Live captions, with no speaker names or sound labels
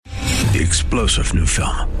The explosive new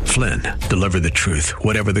film, Flynn, deliver the truth,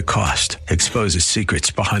 whatever the cost, exposes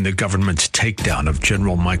secrets behind the government's takedown of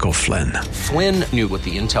General Michael Flynn. Flynn knew what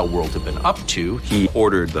the intel world had been up to. He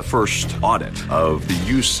ordered the first audit of the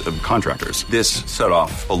use of contractors. This set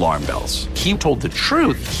off alarm bells. He told the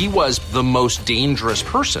truth. He was the most dangerous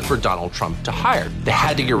person for Donald Trump to hire. They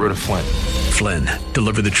had to get rid of Flynn. Flynn,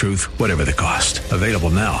 deliver the truth, whatever the cost. Available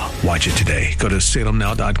now. Watch it today. Go to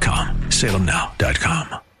salemnow.com.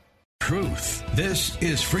 salemnow.com. Truth. This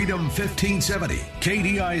is Freedom 1570,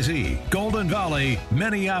 KDIZ, Golden Valley,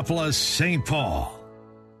 Minneapolis, St. Paul.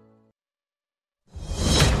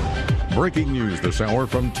 Breaking news this hour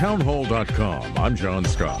from townhall.com. I'm John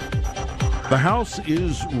Scott. The House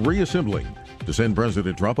is reassembling to send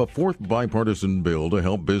President Trump a fourth bipartisan bill to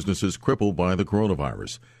help businesses crippled by the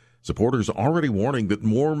coronavirus. Supporters already warning that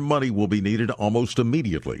more money will be needed almost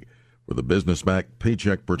immediately for the business-backed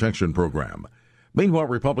Paycheck Protection Program. Meanwhile,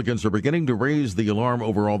 Republicans are beginning to raise the alarm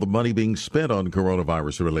over all the money being spent on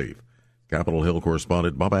coronavirus relief. Capitol Hill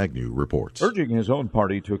correspondent Bob Agnew reports. Urging his own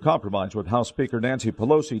party to compromise with House Speaker Nancy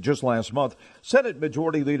Pelosi just last month, Senate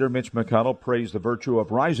Majority Leader Mitch McConnell praised the virtue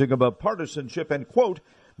of rising above partisanship and, quote,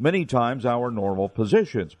 many times our normal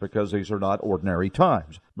positions, because these are not ordinary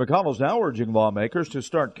times. McConnell's now urging lawmakers to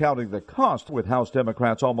start counting the cost, with House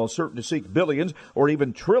Democrats almost certain to seek billions or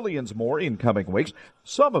even trillions more in coming weeks,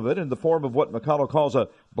 some of it in the form of what McConnell calls a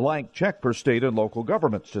blank check for state and local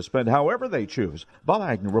governments to spend however they choose. Bob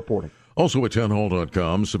Agnew reporting. Also at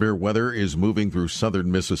townhall.com, severe weather is moving through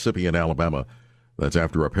southern Mississippi and Alabama. That's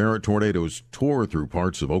after apparent tornadoes tore through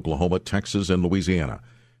parts of Oklahoma, Texas, and Louisiana.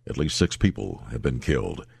 At least 6 people have been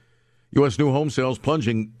killed. U.S. new home sales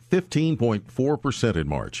plunging 15.4% in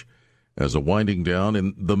March as a winding down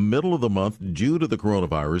in the middle of the month due to the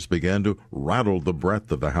coronavirus began to rattle the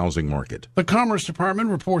breadth of the housing market. The Commerce Department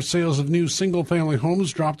reports sales of new single-family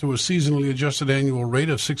homes dropped to a seasonally adjusted annual rate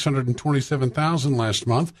of $627,000 last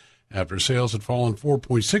month after sales had fallen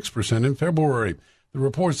 4.6% in February. The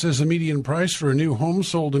report says the median price for a new home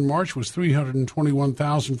sold in March was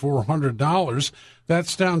 $321,400.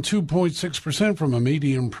 That's down 2.6% from a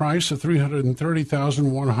median price of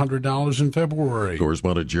 $330,100 in February.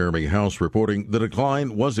 Correspondent Jeremy House reporting the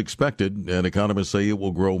decline was expected, and economists say it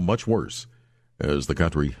will grow much worse as the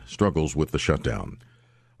country struggles with the shutdown.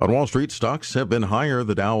 On Wall Street, stocks have been higher.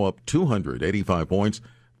 The Dow up 285 points,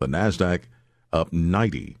 the NASDAQ up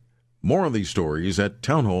 90. More on these stories at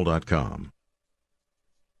townhall.com.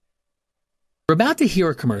 We're about to hear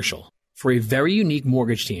a commercial for a very unique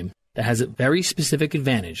mortgage team that has a very specific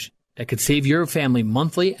advantage that could save your family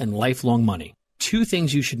monthly and lifelong money. 2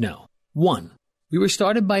 things you should know. 1, we were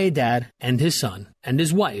started by a dad and his son and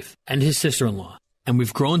his wife and his sister-in-law, and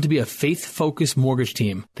we've grown to be a faith-focused mortgage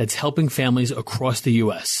team that's helping families across the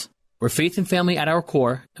U.S. We're faith and family at our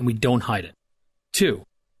core, and we don't hide it. 2,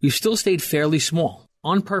 we've still stayed fairly small,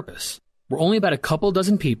 on purpose. We're only about a couple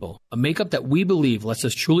dozen people, a makeup that we believe lets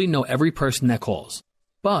us truly know every person that calls.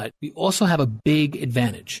 But we also have a big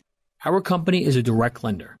advantage. Our company is a direct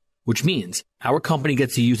lender, which means our company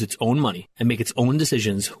gets to use its own money and make its own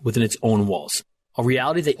decisions within its own walls. A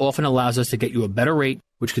reality that often allows us to get you a better rate,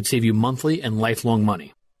 which could save you monthly and lifelong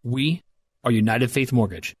money. We are United Faith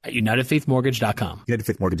Mortgage at UnitedFaithMortgage.com. United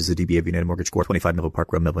Faith Mortgage is a DBA of United Mortgage Corp. 25 Melville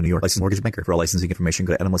Park Road, Melville, New York. Licensed mortgage banker. For all licensing information,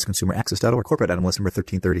 go to NMLSConsumerAccess.org. Corporate NMLS number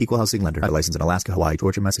 1330. Equal housing lender. Licensed in Alaska, Hawaii,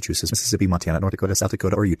 Georgia, Massachusetts, Mississippi, Montana, North Dakota, South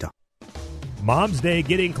Dakota, or Utah. Mom's Day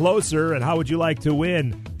getting closer, and how would you like to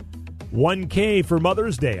win? $1,000 for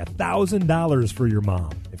Mother's Day, $1,000 for your mom.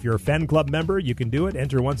 If you're a Fan Club member, you can do it.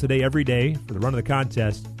 Enter once a day, every day for the run of the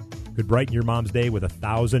contest. Could brighten your mom's day with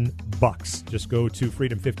 $1,000. Just go to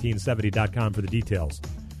freedom1570.com for the details.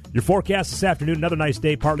 Your forecast this afternoon, another nice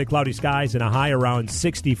day, partly cloudy skies and a high around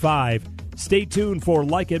 65. Stay tuned for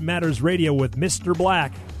Like It Matters Radio with Mr.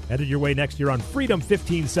 Black. Headed your way next year on Freedom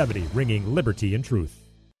 1570, ringing liberty and truth.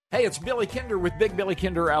 Hey, it's Billy Kinder with Big Billy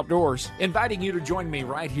Kinder Outdoors, inviting you to join me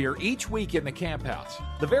right here each week in the Camp House.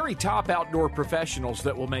 The very top outdoor professionals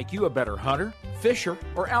that will make you a better hunter, fisher,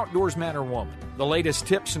 or outdoors man or woman. The latest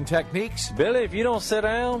tips and techniques. Billy, if you don't sit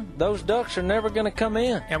down, those ducks are never going to come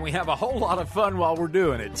in. And we have a whole lot of fun while we're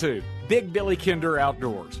doing it, too. Big Billy Kinder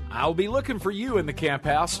Outdoors. I'll be looking for you in the Camp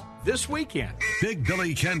House this weekend. Big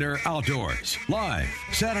Billy Kinder Outdoors. Live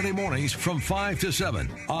Saturday mornings from 5 to 7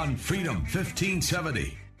 on Freedom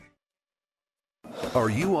 1570. Are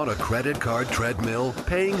you on a credit card treadmill,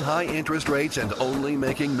 paying high interest rates and only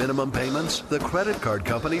making minimum payments? The credit card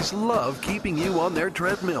companies love keeping you on their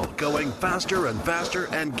treadmill, going faster and faster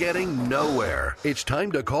and getting nowhere. It's time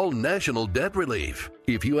to call National Debt Relief.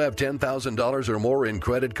 If you have $10,000 or more in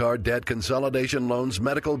credit card debt, consolidation loans,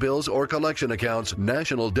 medical bills, or collection accounts,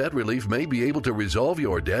 National Debt Relief may be able to resolve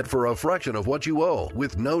your debt for a fraction of what you owe,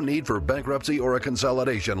 with no need for bankruptcy or a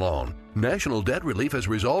consolidation loan. National Debt Relief has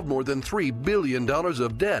resolved more than $3 billion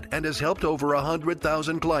of debt and has helped over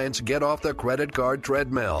 100,000 clients get off the credit card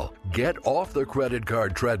treadmill. Get off the credit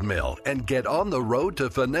card treadmill and get on the road to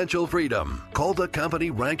financial freedom. Call the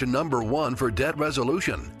company ranked #1 for debt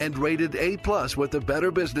resolution and rated A+ with the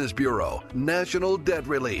Better Business Bureau, National Debt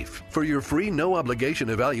Relief. For your free no-obligation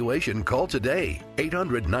evaluation, call today.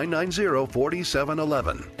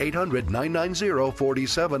 800-990-4711.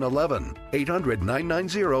 800-990-4711.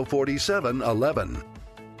 800-990-4711.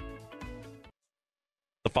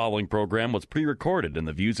 The following program was pre-recorded, and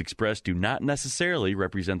the views expressed do not necessarily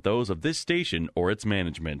represent those of this station or its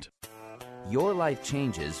management. Your life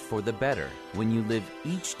changes for the better when you live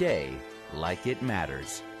each day like it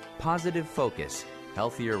matters. Positive focus,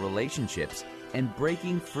 healthier relationships, and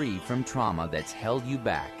breaking free from trauma that's held you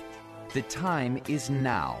back. The time is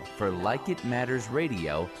now for Like It Matters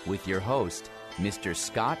Radio with your host, Mr.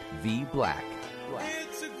 Scott V. Black.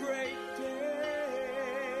 It's a great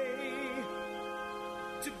day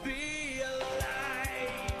to be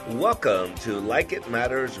alive. Welcome to Like It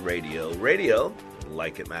Matters Radio. Radio,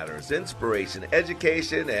 like it matters. Inspiration,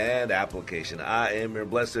 education, and application. I am your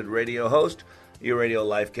blessed radio host, your radio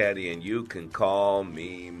life caddy, and you can call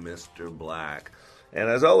me Mr. Black. And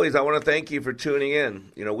as always, I want to thank you for tuning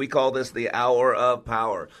in. You know, we call this the Hour of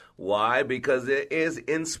Power. Why? Because it is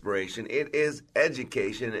inspiration, it is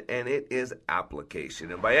education, and it is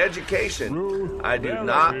application. And by education, I do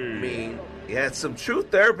not mean, it's some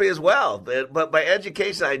truth therapy as well. But by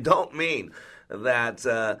education, I don't mean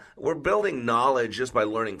that we're building knowledge just by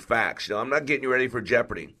learning facts. You know, I'm not getting you ready for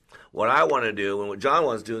Jeopardy. What I want to do and what John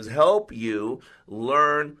wants to do is help you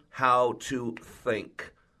learn how to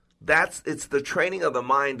think. It's the training of the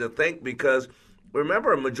mind to think, because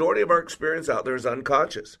remember, a majority of our experience out there is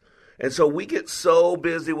unconscious. And so we get so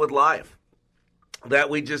busy with life that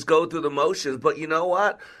we just go through the motions. But you know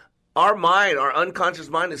what? Our mind, our unconscious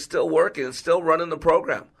mind, is still working and still running the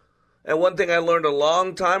program. And one thing I learned a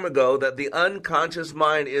long time ago, that the unconscious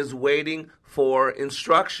mind is waiting for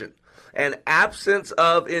instruction. And absence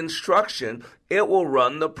of instruction, it will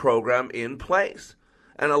run the program in place.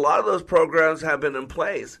 And a lot of those programs have been in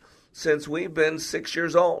place since we've been 6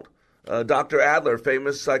 years old. Dr. Adler,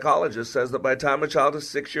 famous psychologist, says that by the time a child is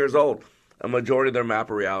 6 years old, a majority of their map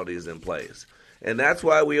of reality is in place. And that's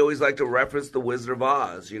why we always like to reference the Wizard of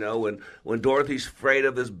Oz. You know, when Dorothy's afraid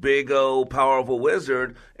of this big, old, powerful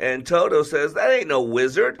wizard, and Toto says, that ain't no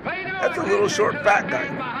wizard. That's a little short, fat guy.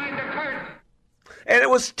 And it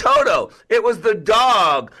was Toto. It was the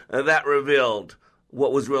dog that revealed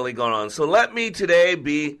what was really going on. So let me today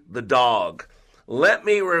be the dog. Let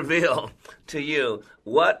me reveal to you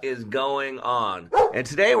what is going on. And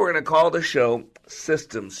today we're going to call the show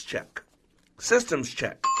Systems Check. Systems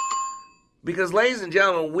Check. Because, ladies and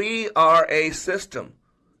gentlemen, we are a system.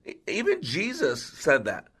 Even Jesus said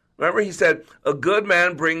that. Remember, he said, a good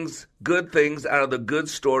man brings good things out of the good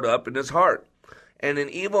stored up in his heart. And an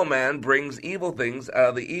evil man brings evil things out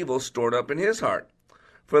of the evil stored up in his heart.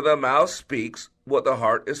 For the mouth speaks what the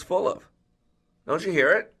heart is full of. Don't you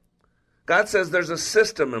hear it? God says there's a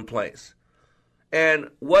system in place. And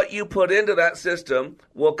what you put into that system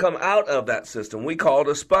will come out of that system. We call it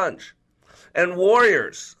a sponge. And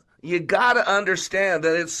warriors, you got to understand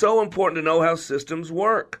that it's so important to know how systems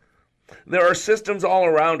work. There are systems all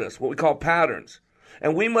around us, what we call patterns.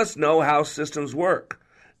 And we must know how systems work.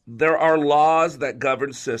 There are laws that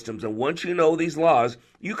govern systems, and once you know these laws,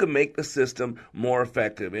 you can make the system more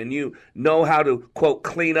effective, and you know how to, quote,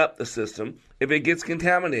 clean up the system if it gets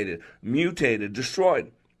contaminated, mutated,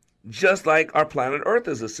 destroyed. Just like our planet Earth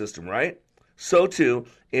is a system, right? So too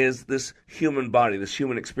is this human body, this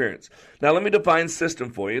human experience. Now let me define system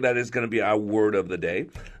for you. That is going to be our word of the day.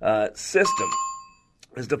 System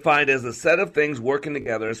is defined as a set of things working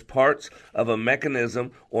together as parts of a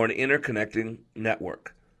mechanism or an interconnecting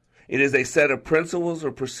network. It is a set of principles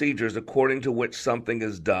or procedures according to which something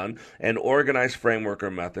is done, an organized framework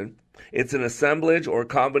or method. It's an assemblage or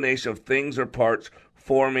combination of things or parts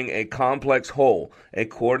forming a complex whole, a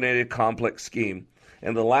coordinated complex scheme.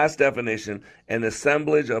 And the last definition, an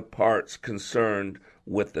assemblage of parts concerned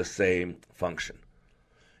with the same function.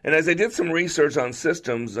 And as I did some research on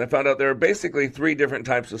systems, I found out there are basically three different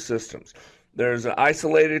types of systems. There's an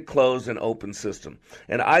isolated, closed, and open system.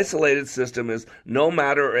 An isolated system is no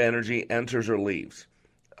matter or energy enters or leaves.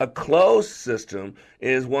 A closed system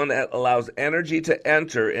is one that allows energy to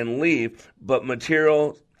enter and leave, but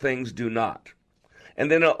material things do not. And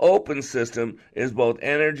then an open system is both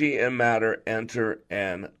energy and matter enter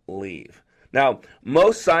and leave. Now,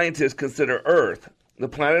 most scientists consider Earth, the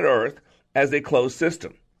planet Earth, as a closed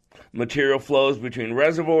system. Material flows between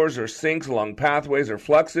reservoirs or sinks along pathways or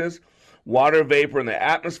fluxes. Water vapor in the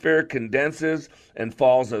atmosphere condenses and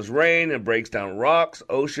falls as rain and breaks down rocks.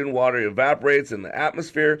 Ocean water evaporates in the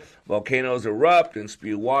atmosphere. Volcanoes erupt and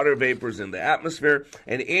spew water vapors in the atmosphere.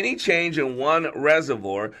 And any change in one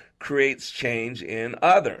reservoir creates change in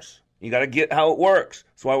others. You got to get how it works.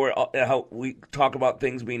 That's why how we talk about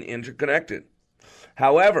things being interconnected.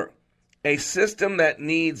 However, a system that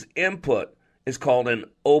needs input is called an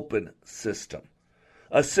open system.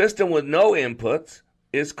 A system with no inputs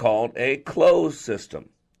is called a closed system.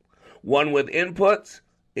 One with inputs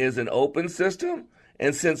is an open system.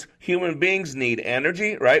 And since human beings need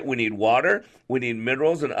energy, right? We need water, we need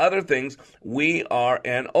minerals and other things. We are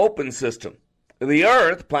an open system. The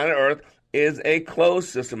Earth, planet Earth, is a closed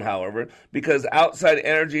system, however, because outside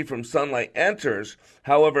energy from sunlight enters.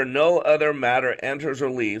 However, no other matter enters or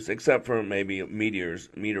leaves except for maybe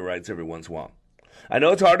meteorites every once in a while. I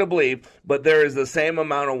know it's hard to believe, but there is the same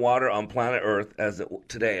amount of water on planet Earth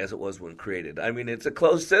today as it was when created. I mean, it's a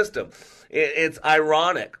closed system. It's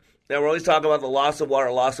ironic. Now, we're always talking about the loss of water,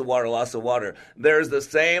 loss of water, loss of water. There's the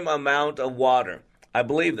same amount of water. I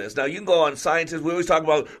believe this. Now, you can go on scientists. We always talk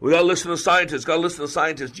about, we got to listen to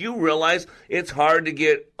scientists, Do you realize it's hard to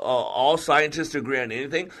get all scientists to agree on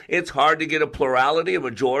anything? It's hard to get a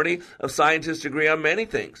majority of scientists to agree on many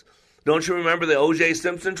things. Don't you remember the O.J.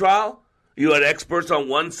 Simpson trial? You had experts on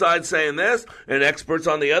one side saying this and experts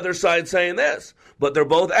on the other side saying this. But they're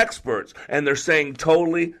both experts, and they're saying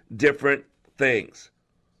totally different things.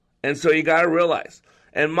 And so you got to realize.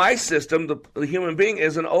 And my system, the human being,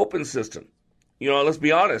 is an open system. You know, let's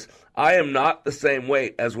be honest. I am not the same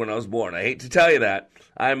weight as when I was born. I hate to tell you that.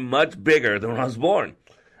 I'm much bigger than when I was born.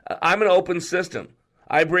 I'm an open system.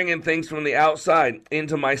 I bring in things from the outside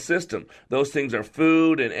into my system. Those things are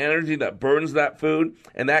food and energy that burns that food,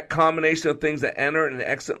 and that combination of things that enter and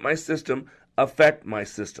exit my system affect my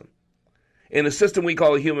system. In the system we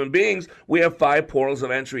call human beings, we have 5 portals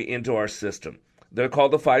of entry into our system. They're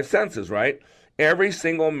called the 5 senses, right? Every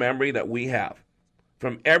single memory that we have,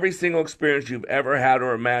 from every single experience you've ever had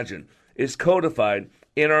or imagined, is codified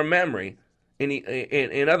in our memory,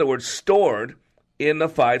 in other words, stored in the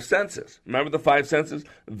 5 senses. Remember the 5 senses?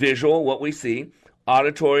 Visual, what we see.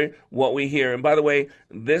 Auditory, what we hear. And by the way,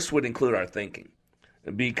 this would include our thinking,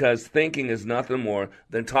 because thinking is nothing more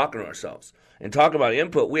than talking to ourselves. And talk about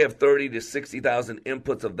input, we have 30 to 60,000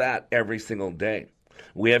 inputs of that every single day.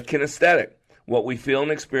 We have kinesthetic, what we feel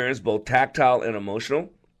and experience, both tactile and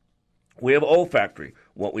emotional. We have olfactory,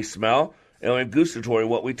 what we smell, and we have gustatory,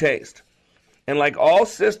 what we taste. And like all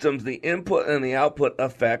systems, the input and the output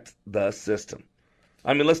affect the system.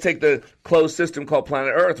 I mean, let's take the closed system called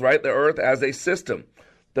planet Earth, right? The Earth as a system.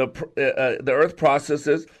 The Earth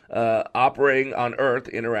processes operating on Earth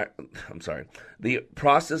The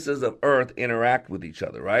processes of Earth interact with each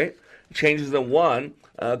other, right? Changes in one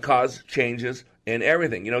cause changes in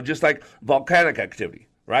everything. You know, just like volcanic activity,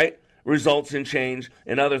 right? Results in change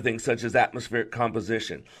in other things such as atmospheric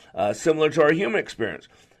composition. Similar to our human experience.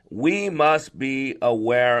 We must be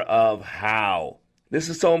aware of how. This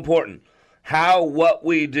is so important. How what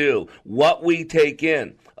we do, what we take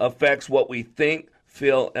in, affects what we think,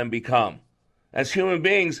 feel, and become. As human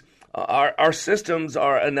beings, our systems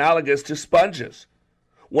are analogous to sponges.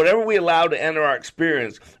 Whatever we allow to enter our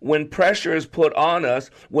experience, when pressure is put on us,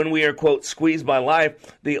 when we are, quote, squeezed by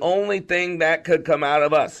life, the only thing that could come out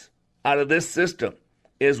of us, out of this system,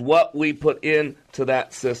 is what we put into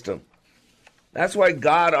that system. That's why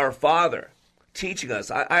God, our Father, teaching us.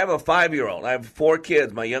 I have a 5-year-old. I have 4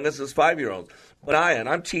 kids. My youngest is 5-year-old. But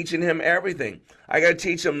I'm teaching him everything. I got to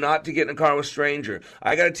teach him not to get in a car with a stranger.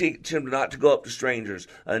 I got to teach him not to go up to strangers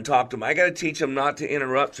and talk to them. I got to teach him not to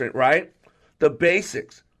interrupt, right? The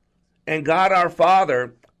basics. And God, our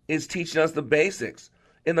Father, is teaching us the basics.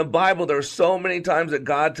 In the Bible, there are so many times that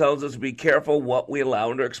God tells us to be careful what we allow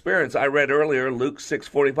into experience. I read earlier Luke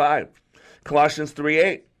 6:45, Colossians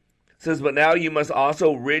 3:8. Says, but now you must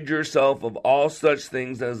also rid yourself of all such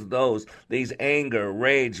things as these anger,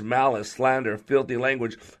 rage, malice, slander, filthy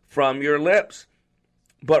language from your lips.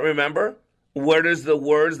 But remember, where does the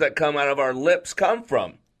words that come out of our lips come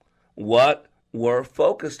from? What we're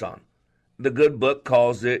focused on. The good book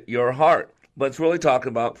calls it your heart, but it's really talking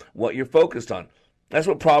about what you're focused on. That's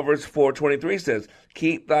what Proverbs 4:23 says.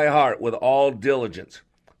 Keep thy heart with all diligence,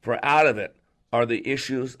 for out of it are the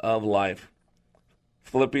issues of life.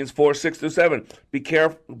 Philippians 4:6-7.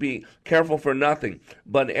 Be careful for nothing,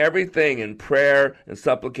 but in everything in prayer and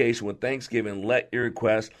supplication with thanksgiving, let your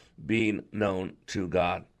requests be known to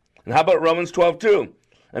God. And how about Romans 12:2?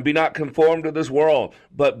 And be not conformed to this world,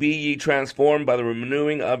 but be ye transformed by the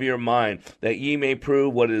renewing of your mind, that ye may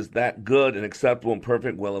prove what is that good and acceptable and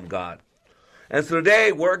perfect will of God. And so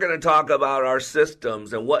today we're going to talk about our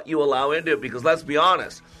systems and what you allow into it, because let's be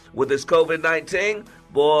honest, with this COVID-19,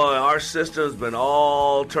 boy, our system's been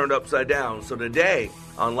all turned upside down. So today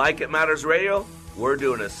on Like It Matters Radio, we're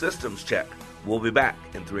doing a systems check. We'll be back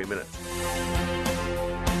in 3 minutes.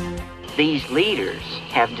 These leaders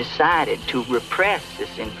have decided to repress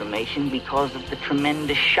this information because of the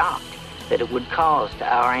tremendous shock that it would cause to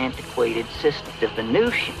our antiquated system. The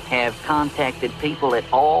Venusians have contacted people at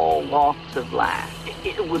all walks of life.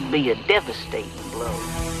 It would be a devastating blow.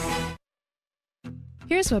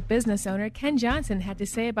 Here's what business owner Ken Johnson had to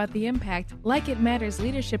say about the impact Like It Matters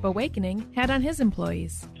Leadership Awakening had on his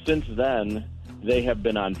employees. Since then, they have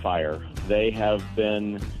been on fire. They have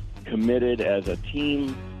been committed as a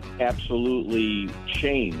team, absolutely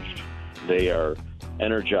changed. They are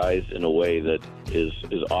energized in a way that is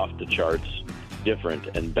off the charts,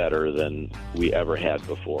 different and better than we ever had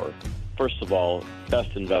before. First of all, best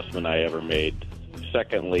investment I ever made.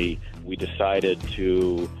 Secondly, we decided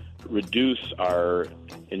to reduce our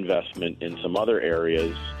investment in some other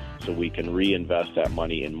areas so we can reinvest that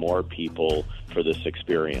money in more people for this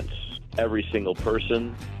experience. Every single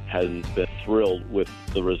person has been thrilled with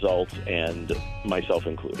the results, and myself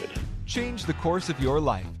included. Change the course of your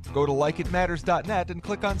life. Go to likeitmatters.net and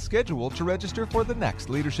click on schedule to register for the next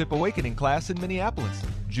Leadership Awakening class in Minneapolis,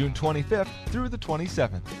 June 25th through the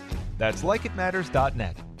 27th. That's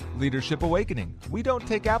likeitmatters.net. Leadership Awakening. We don't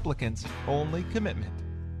take applicants, only commitment.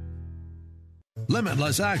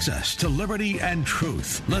 Limitless access to liberty and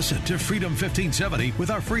truth. Listen to Freedom 1570 with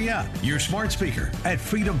our free app, your smart speaker, at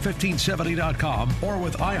freedom1570.com or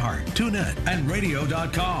with iHeart, TuneIn, and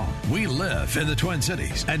radio.com. We live in the Twin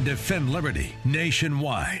Cities and defend liberty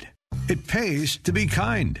nationwide. It pays to be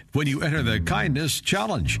kind when you enter the Kindness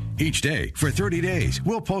Challenge. Each day, for 30 days,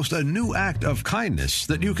 we'll post a new act of kindness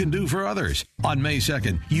that you can do for others. On May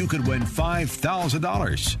 2nd, you could win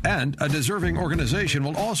 $5,000, and a deserving organization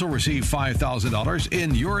will also receive $5,000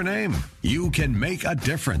 in your name. You can make a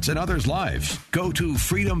difference in others' lives. Go to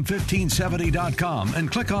freedom1570.com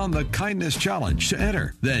and click on the Kindness Challenge to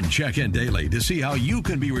enter. Then check in daily to see how you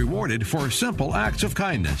can be rewarded for simple acts of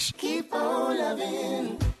kindness. Keep on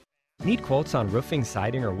loving. Need quotes on roofing,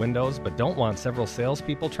 siding, or windows, but don't want several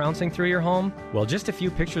salespeople trouncing through your home? Well, just a few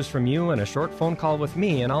pictures from you and a short phone call with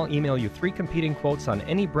me, and I'll email you 3 competing quotes on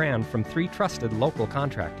any brand from 3 trusted local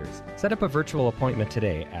contractors. Set up a virtual appointment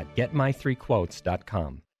today at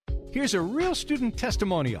getmy3quotes.com. Here's a real student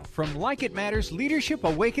testimonial from Like It Matters Leadership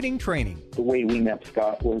Awakening Training. The way we met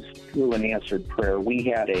Scott was through an answered prayer. We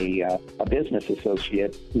had a business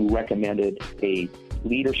associate who recommended a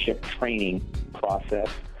leadership training process.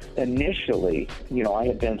 Initially, I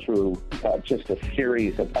had been through just a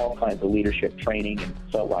series of all kinds of leadership training and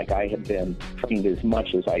felt like I had been trained as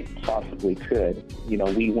much as I possibly could.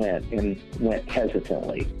 We went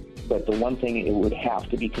hesitantly. But the one thing, it would have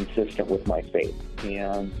to be consistent with my faith.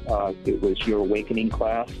 And it was your awakening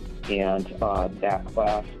class. And that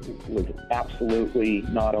class was absolutely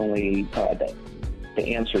not only the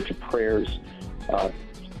answer to prayers,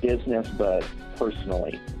 business, but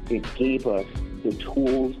personally. It gave us the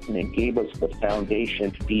tools and it gave us the foundation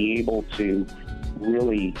to be able to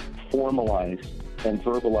really formalize and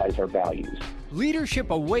verbalize our values. Leadership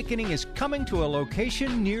Awakening is coming to a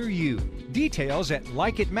location near you. Details at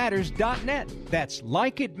likeitmatters.net. That's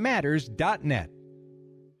likeitmatters.net.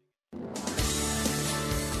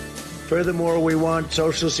 Furthermore, we want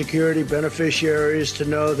Social Security beneficiaries to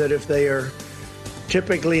know that if they are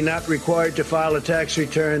typically not required to file a tax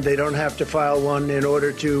return, they don't have to file one in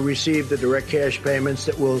order to receive the direct cash payments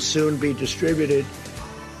that will soon be distributed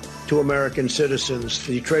to American citizens.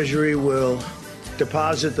 The Treasury will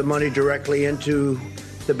deposit the money directly into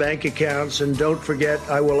the bank accounts. And don't forget,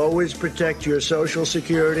 I will always protect your Social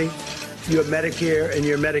Security, your Medicare, and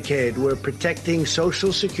your Medicaid. We're protecting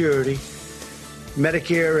Social Security,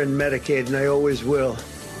 Medicare, and Medicaid, and I always will.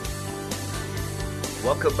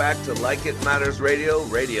 Welcome back to Like It Matters Radio.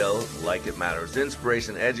 Radio, like it matters.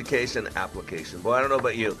 Inspiration, education, application. Boy, I don't know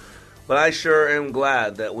about you, but I sure am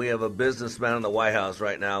glad that we have a businessman in the White House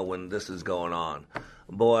right now when this is going on.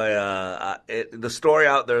 Boy, the story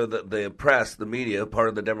out there that the press, the media, part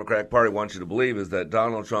of the Democratic Party wants you to believe is that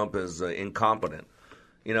Donald Trump is incompetent.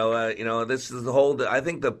 This is the whole. I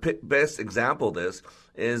think the best example of this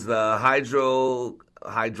is the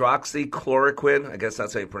hydroxychloroquine. I guess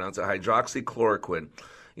that's how you pronounce it. Hydroxychloroquine.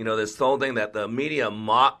 This whole thing that the media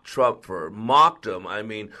mocked Trump for, mocked him. I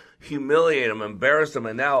mean, humiliated him, embarrassed him,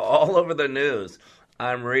 and now all over the news,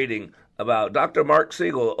 I'm reading about Dr. Mark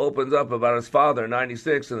Siegel opens up about his father,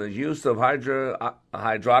 96, and the use of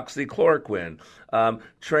hydroxychloroquine.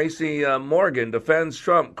 Tracy Morgan defends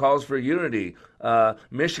Trump, calls for unity.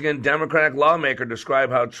 Michigan Democratic lawmaker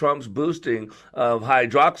described how Trump's boosting of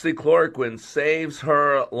hydroxychloroquine saves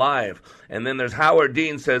her life. And then there's Howard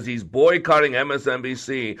Dean says he's boycotting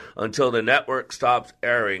MSNBC until the network stops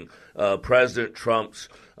airing President Trump's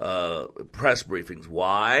press briefings.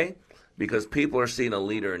 Why? Because people are seeing a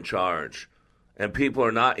leader in charge. And people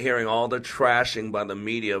are not hearing all the trashing by the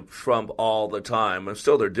media of Trump all the time. And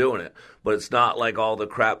still they're doing it. But it's not like all the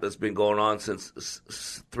crap that's been going on since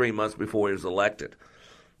 3 months before he was elected.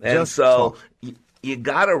 And you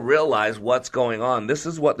got to realize what's going on. This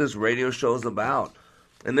is what this radio show is about.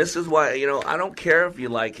 And this is why, I don't care if you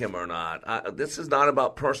like him or not. This is not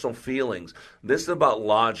about personal feelings. This is about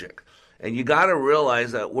logic. And you got to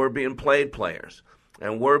realize that we're being played players.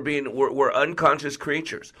 And we're unconscious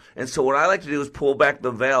creatures. And so what I like to do is pull back the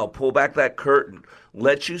veil, pull back that curtain,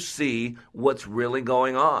 let you see what's really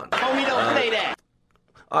going on. Oh, we don't say that.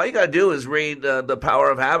 All you got to do is read The Power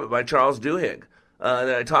of Habit by Charles Duhigg.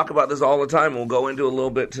 I talk about this all the time. We'll go into a little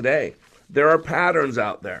bit today. There are patterns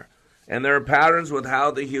out there. And there are patterns with how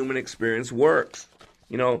the human experience works.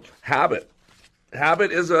 Habit.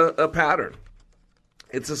 Habit is a pattern.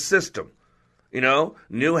 It's a system.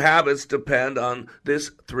 New habits depend on this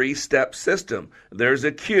 3-step system. There's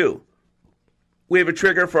a cue. We have a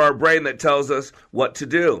trigger for our brain that tells us what to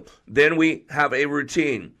do. Then we have a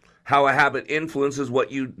routine, how a habit influences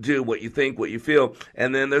what you do, what you think, what you feel.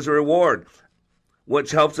 And then there's a reward,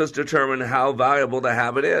 which helps us determine how valuable the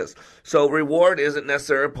habit is. So reward isn't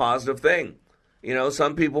necessarily a positive thing.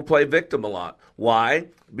 Some people play victim a lot. Why?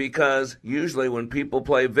 Because usually when people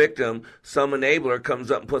play victim, some enabler comes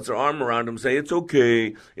up and puts their arm around them and say, it's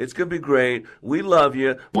okay, it's going to be great, we love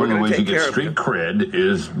you, we're going to take care of you. One of the ways you get street cred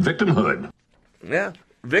is victimhood. Yeah,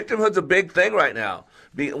 victimhood's a big thing right now.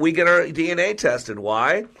 We get our DNA tested.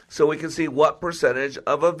 Why? So we can see what percentage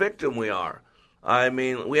of a victim we are. I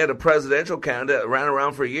mean, we had a presidential candidate that ran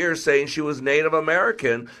around for years saying she was Native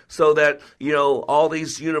American so that, all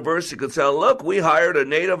these universities could say, look, we hired a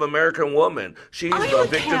Native American woman. She's a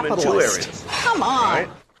victim in 2 areas. Come on. Right?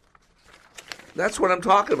 That's what I'm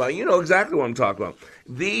talking about. You know exactly what I'm talking about.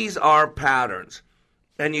 These are patterns.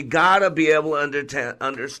 And you got to be able to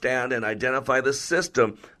understand and identify the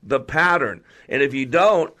system, the pattern. And if you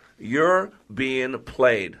don't, you're being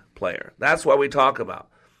played, player. That's what we talk about.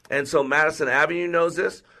 And so Madison Avenue knows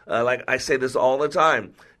this. Like I say this all the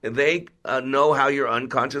time. They know how your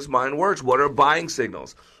unconscious mind works. What are buying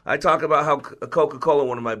signals? I talk about how Coca-Cola,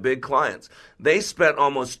 one of my big clients, they spent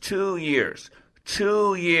almost 2 years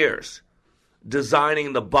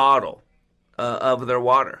designing the bottle of their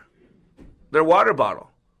water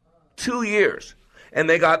bottle. 2 years. And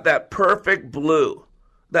they got that perfect blue.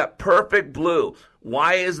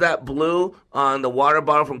 Why is that blue on the water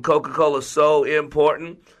bottle from Coca-Cola so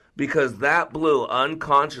important? Because that blue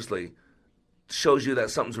unconsciously shows you that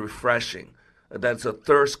something's refreshing, that's a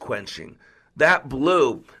thirst quenching. That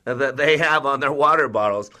blue that they have on their water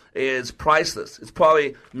bottles is priceless. It's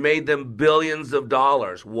probably made them billions of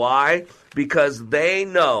dollars. Why? Because they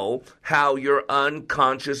know how your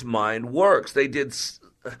unconscious mind works. They did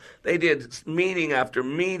meeting after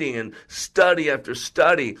meeting and study after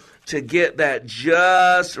study to get that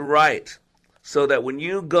just right. So that when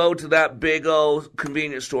you go to that big old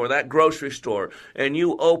convenience store, that grocery store, and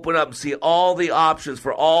you open up and see all the options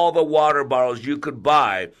for all the water bottles you could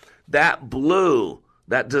buy, that blue,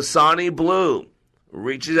 that Dasani blue,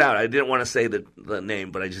 reaches out. I didn't want to say the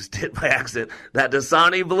name, but I just did by accident. That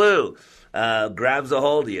Dasani blue grabs a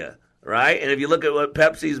hold of you, right? And if you look at what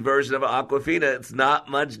Pepsi's version of Aquafina, it's not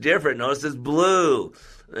much different. Notice it's blue.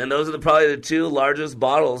 And those are probably the 2 largest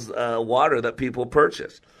bottles of water that people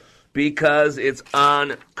purchase. Because it's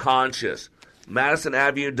unconscious. Madison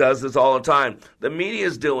Avenue does this all the time. The media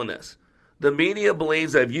is doing this. The media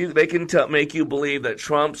believes that they can make you believe that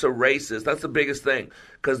Trump's a racist. That's the biggest thing.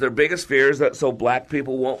 Because their biggest fear is that so black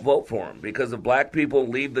people won't vote for him. Because if black people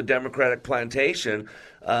leave the Democratic plantation,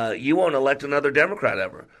 you won't elect another Democrat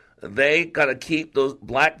ever. They got to keep those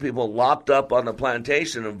black people locked up on the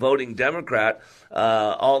plantation and voting Democrat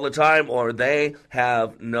all the time, or they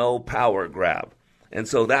have no power grab. And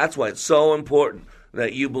so that's why it's so important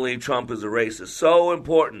that you believe Trump is a racist. So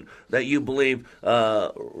important that you believe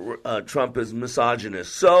Trump is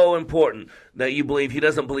misogynist. So important that you believe he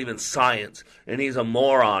doesn't believe in science, and he's a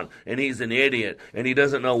moron, and he's an idiot, and he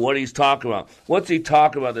doesn't know what he's talking about. What's he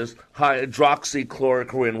talking about, this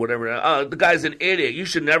hydroxychloroquine, whatever? The guy's an idiot. You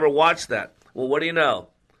should never watch that. Well, what do you know?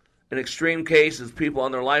 In extreme cases, people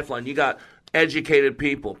on their lifeline, you got educated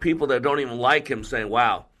people that don't even like him saying,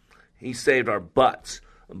 wow, he saved our butts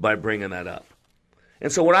by bringing that up.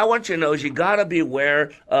 And so what I want you to know is you got to be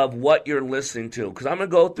aware of what you're listening to, because I'm going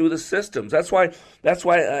to go through the systems. That's why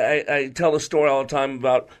I tell the story all the time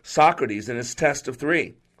about Socrates and his test of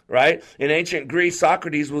three, right? In ancient Greece,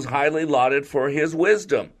 Socrates was highly lauded for his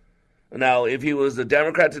wisdom. Now, if he was a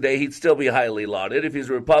Democrat today, he'd still be highly lauded. If he's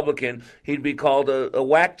a Republican, he'd be called a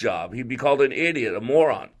whack job. He'd be called an idiot, a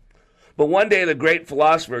moron. But one day the great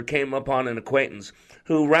philosopher came upon an acquaintance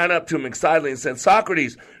who ran up to him excitedly and said,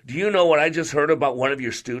 Socrates, do you know what I just heard about one of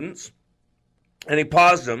your students? And he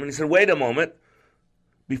paused him and he said, wait a moment.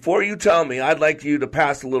 Before you tell me, I'd like you to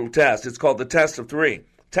pass a little test. It's called the test of three.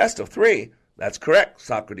 Test of three? That's correct,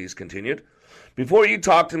 Socrates continued. Before you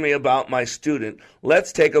talk to me about my student,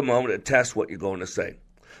 let's take a moment to test what you're going to say.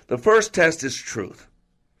 The first test is truth.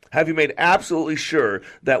 Have you made absolutely sure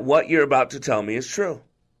that what you're about to tell me is true?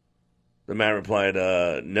 The man replied,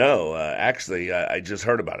 no, actually, I just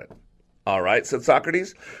heard about it. All right, said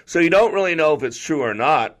Socrates. So you don't really know if it's true or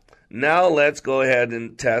not. Now let's go ahead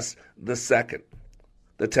and test the second,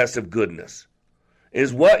 the test of goodness.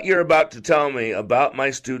 Is what you're about to tell me about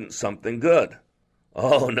my student something good?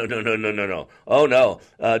 Oh, no. Oh, no,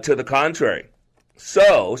 to the contrary.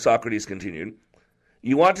 So, Socrates continued,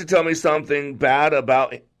 you want to tell me something bad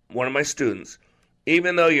about one of my students,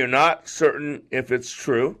 even though you're not certain if it's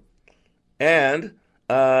true, and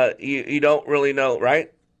you don't really know,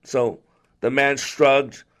 right? So the man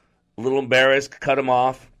shrugged, a little embarrassed, cut him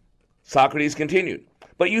off. Socrates continued,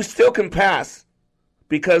 but you still can pass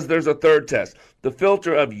because there's a third test, the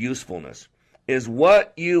filter of usefulness. Is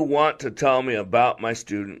what you want to tell me about my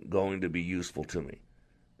student going to be useful to me?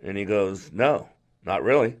 And he goes, no, not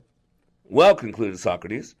really. Well, concluded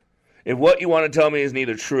Socrates, if what you want to tell me is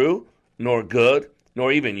neither true, nor good,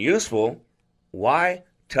 nor even useful, why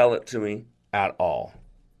tell it to me at all?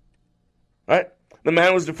 Right? The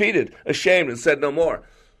man was defeated, ashamed, and said no more.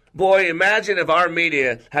 Boy, imagine if our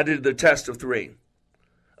media had to do the test of three.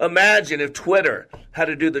 Imagine if Twitter had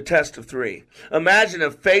to do the test of three. Imagine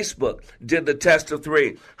if Facebook did the test of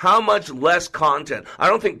three. How much less content? I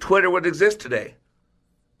don't think Twitter would exist today.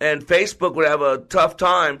 And Facebook would have a tough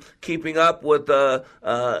time keeping up with,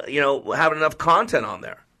 having enough content on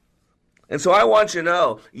there. And so I want you to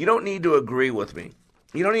know, you don't need to agree with me.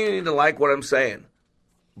 You don't even need to like what I'm saying.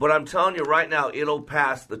 But I'm telling you right now, it'll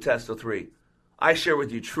pass the test of three. I share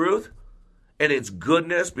with you truth. And it's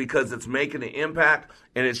goodness because it's making an impact,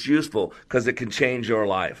 and it's useful because it can change your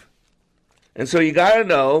life. And so you got to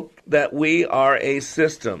know that we are a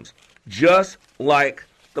system, just like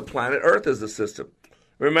the planet Earth is a system.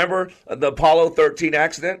 Remember the Apollo 13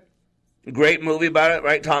 accident? Great movie about it,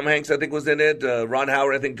 right? Tom Hanks, I think, was in it. Ron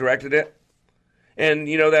Howard, I think, directed it. And,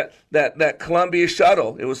 you know, that Columbia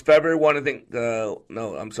shuttle, it was February 1, I think.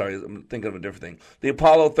 I'm thinking of a different thing. The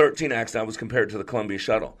Apollo 13 accident was compared to the Columbia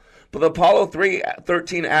shuttle. But the Apollo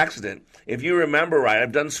 13 accident, if you remember right,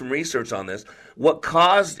 I've done some research on this, what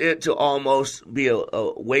caused it to almost be a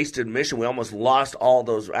wasted mission, we almost lost all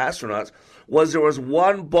those astronauts, was there was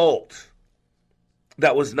one bolt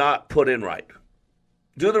that was not put in right.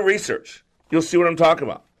 Do the research. You'll see what I'm talking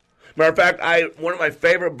about. Matter of fact, one of my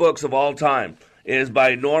favorite books of all time is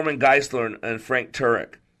by Norman Geisler and Frank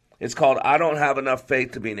Turek. It's called I Don't Have Enough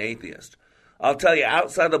Faith to Be an Atheist. I'll tell you,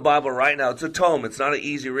 outside the Bible right now, it's a tome. It's not an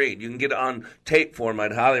easy read. You can get it on tape form.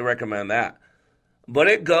 I'd highly recommend that. But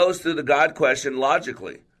it goes through the God question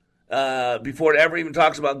logically. Before it ever even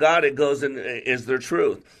talks about God, it goes in, is there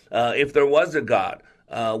truth? If there was a God,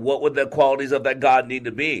 what would the qualities of that God need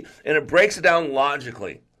to be? And it breaks it down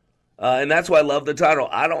logically. And that's why I love the title,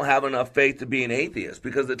 I Don't Have Enough Faith to Be an Atheist,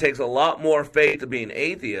 because it takes a lot more faith to be an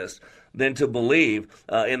atheist than to believe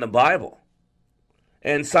in the Bible.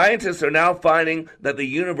 And scientists are now finding that the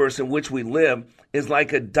universe in which we live is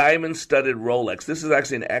like a diamond-studded Rolex. This is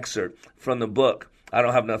actually an excerpt from the book, I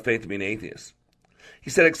Don't Have Enough Faith to Be an Atheist. He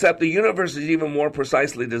said, except the universe is even more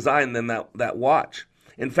precisely designed than that watch.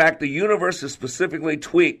 In fact, the universe is specifically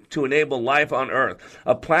tweaked to enable life on Earth,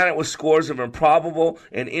 a planet with scores of improbable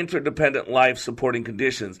and interdependent life-supporting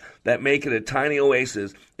conditions that make it a tiny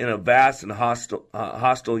oasis in a vast and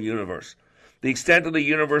hostile universe. The extent of the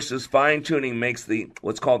universe's fine-tuning makes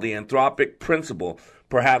what's called the anthropic principle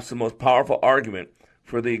perhaps the most powerful argument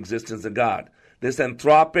for the existence of God. This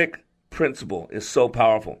anthropic principle is so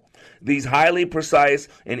powerful. These highly precise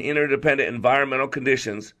and interdependent environmental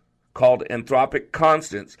conditions, called anthropic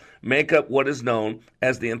constants, make up what is known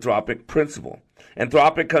as the anthropic principle.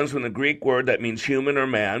 Anthropic comes from the Greek word that means human or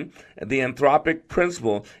man. The anthropic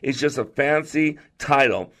principle is just a fancy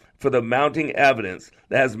title for the mounting evidence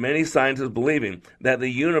that has many scientists believing that the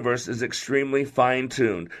universe is extremely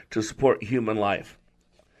fine-tuned to support human life.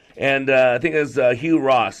 And I think it was Hugh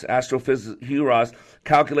Ross, astrophysicist Hugh Ross,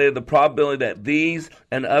 calculated the probability that these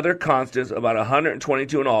and other constants, about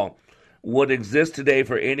 122 in all, would exist today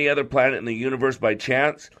for any other planet in the universe by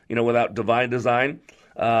chance, without divine design,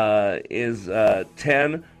 is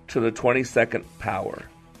 10 to the 22nd power.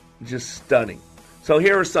 Just stunning. So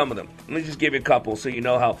here are some of them. Let me just give you a couple so you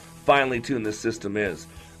know how finely tuned this system is.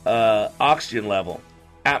 Oxygen level,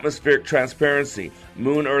 atmospheric transparency,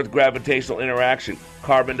 moon-earth gravitational interaction,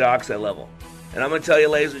 carbon dioxide level. And I'm going to tell you,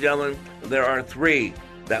 ladies and gentlemen, there are 3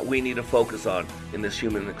 that we need to focus on in this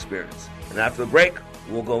human experience. And after the break,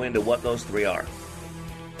 we'll go into what those 3 are.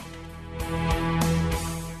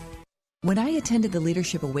 When I attended the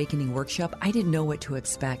Leadership Awakening workshop, I didn't know what to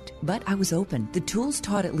expect, but I was open. The tools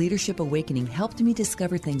taught at Leadership Awakening helped me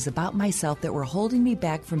discover things about myself that were holding me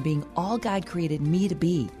back from being all God created me to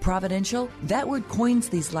be. Providential? That word coins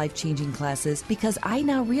these life-changing classes because I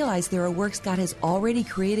now realize there are works God has already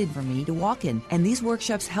created for me to walk in, and these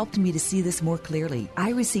workshops helped me to see this more clearly.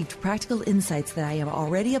 I received practical insights that I am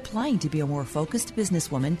already applying to be a more focused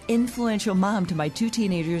businesswoman, influential mom to my 2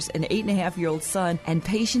 teenagers, an 8.5-year-old son, and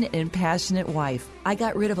patient and passionate wife. I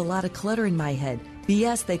got rid of a lot of clutter in my head.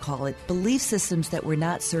 BS, they call it, belief systems that were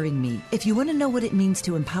not serving me. If you want to know what it means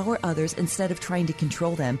to empower others instead of trying to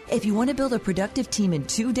control them, if you want to build a productive team in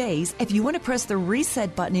 2 days, if you want to press the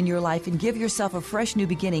reset button in your life and give yourself a fresh new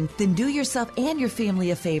beginning, then do yourself and your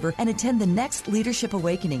family a favor and attend the next Leadership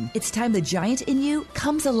Awakening. It's time the giant in you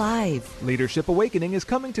comes alive. Leadership Awakening is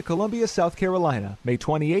coming to Columbia, South Carolina, May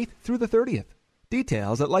 28th through the 30th.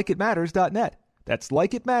 Details at likeitmatters.net. That's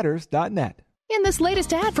likeitmatters.net. In this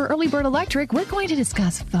latest ad for Early Bird Electric, we're going to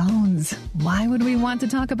discuss phones. Why would we want to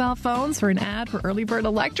talk about phones for an ad for Early Bird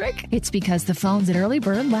Electric? It's because the phones at Early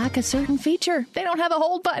Bird lack a certain feature. They don't have a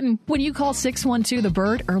hold button. When you call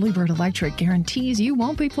 612-THE-BIRD, Early Bird Electric guarantees you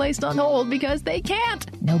won't be placed on hold because they can't.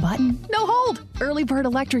 No button, no hold. Early Bird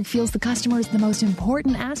Electric feels the customer is the most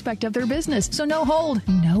important aspect of their business, so no hold,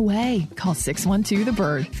 no way. Call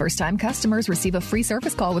 612-THE-BIRD. First-time customers receive a free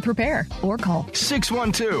service call with repair, or call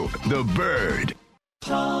 612-THE-BIRD.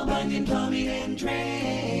 Paul Bunyan Plumbing and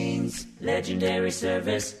Drains. Legendary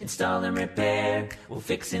service, install and repair. We'll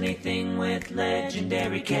fix anything with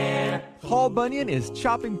legendary care. Paul Bunyan is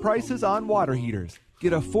chopping prices on water heaters.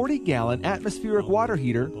 Get a 40-gallon atmospheric water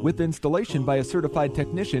heater with installation by a certified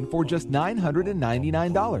technician for just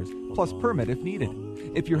 $999, plus permit if needed.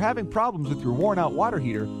 If you're having problems with your worn-out water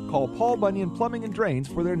heater, call Paul Bunyan Plumbing and Drains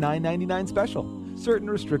for their $999 special. Certain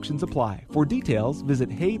restrictions apply. For details, visit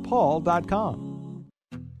heypaul.com.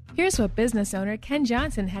 Here's what business owner Ken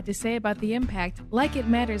Johnson had to say about the impact Like It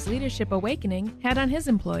Matters Leadership Awakening had on his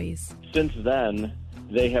employees. Since then,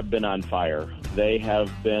 they have been on fire. They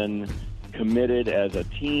have been committed as a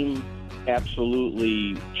team,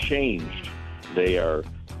 absolutely changed. They are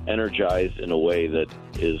energized in a way that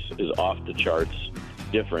is off the charts,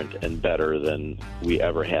 different and better than we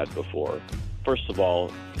ever had before. First of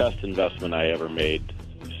all, best investment I ever made.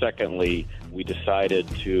 Secondly, we decided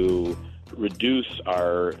to reduce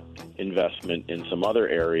our investment in some other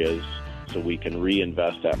areas so we can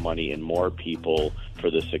reinvest that money in more people for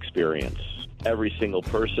this experience. Every single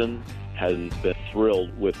person has been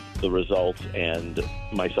thrilled with the results, and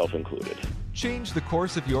myself included. Change the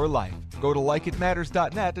course of your life. Go to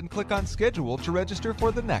likeitmatters.net and click on Schedule to register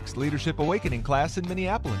for the next Leadership Awakening class in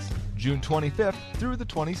Minneapolis, June 25th through the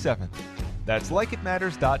 27th. That's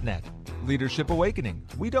likeitmatters.net. Leadership Awakening.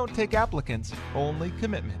 We don't take applicants, only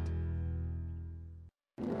commitment.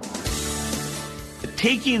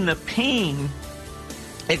 Taking the pain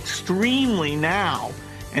extremely now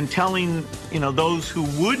and telling, those who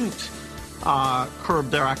wouldn't curb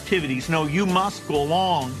their activities, no, you must go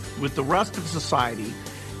along with the rest of society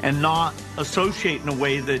and not associate in a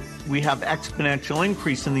way that we have exponential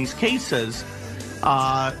increase in these cases.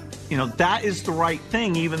 That is the right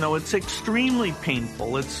thing, even though it's extremely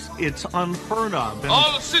painful. It's unheard of. And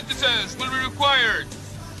all citizens will be required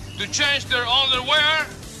to change their underwear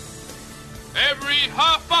every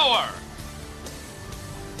half hour.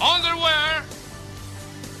 Underwear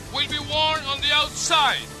will be worn on the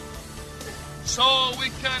outside, so we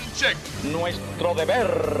can check. Nuestro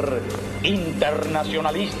deber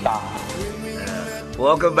internacionalista.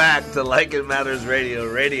 Welcome back to Like It Matters Radio.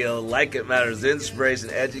 Radio, like it matters, inspiration,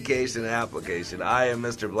 education, and application. I am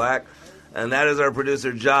Mr. Black, and that is our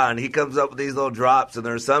producer, John. He comes up with these little drops, and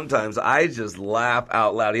there's sometimes I just laugh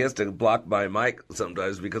out loud. He has to block my mic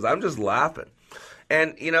sometimes because I'm just laughing.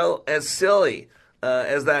 And, you know, as silly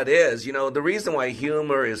as that is, you know, the reason why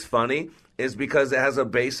humor is funny is because it has a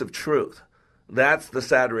base of truth. That's the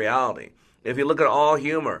sad reality. If you look at all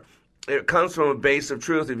humor, it comes from a base of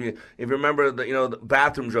truth. If you remember the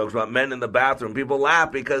bathroom jokes about men in the bathroom, people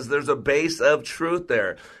laugh because there's a base of truth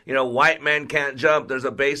there. You know, white men can't jump. There's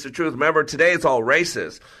a base of truth. Remember, today it's all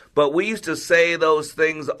racist. But we used to say those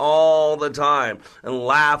things all the time and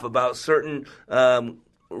laugh about certain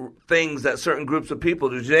things that certain groups of people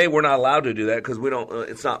do. Today we're not allowed to do that because we don't.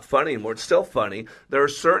 It's not funny anymore. It's still funny. There are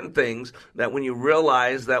certain things that when you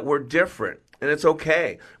realize that we're different. And it's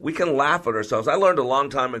okay. We can laugh at ourselves. I learned a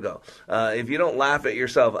long time ago. If you don't laugh at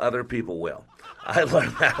yourself, other people will. I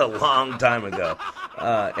learned that a long time ago.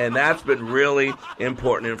 And that's been really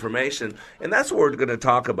important information. And that's what we're going to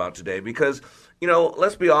talk about today because, you know,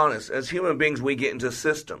 let's be honest. As human beings, we get into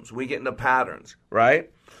systems. We get into patterns,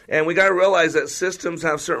 right? And we got to realize that systems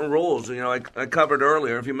have certain rules. You know, I covered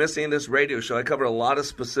earlier. If you're missing this radio show, I covered a lot of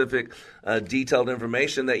specific, detailed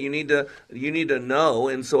information that you need to know.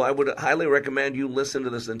 And so I would highly recommend you listen to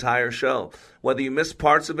this entire show, whether you miss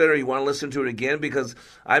parts of it or you want to listen to it again. Because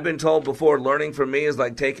I've been told before, learning from me is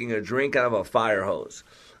like taking a drink out of a fire hose.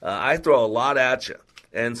 I throw a lot at you.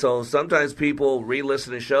 And so sometimes people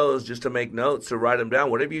re-listen to shows just to make notes or write them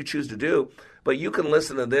down, whatever you choose to do. But you can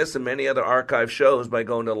listen to this and many other archive shows by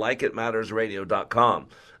going to likeitmattersradio.com.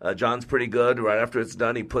 John's pretty good. Right after it's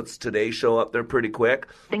done, he puts today's show up there pretty quick.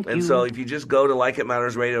 Thank you. And so if you just go to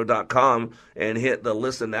likeitmattersradio.com and hit the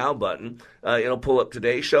Listen Now button, it'll pull up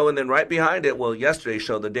today's show. And then right behind it, well, yesterday's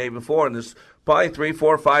show, the day before, and there's probably 3,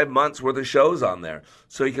 4, 5 months worth of shows on there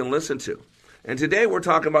so you can listen to. And today we're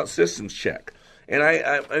talking about systems check. And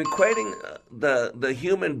I'm equating the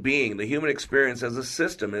human being, the human experience as a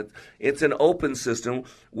system. It's an open system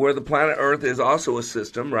where the planet Earth is also a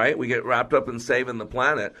system, right? We get wrapped up in saving the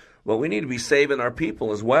planet, but we need to be saving our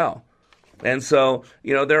people as well. And so,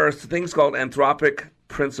 you know, there are things called anthropic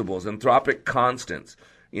principles, anthropic constants.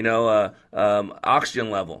 You know, oxygen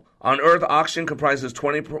level. On Earth, oxygen comprises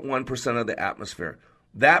 21% of the atmosphere.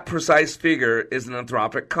 That precise figure is an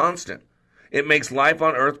anthropic constant. It makes life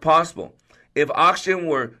on Earth possible. If oxygen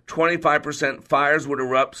were 25%, fires would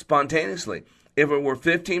erupt spontaneously. If it were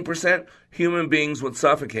 15%, human beings would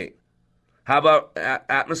suffocate. How about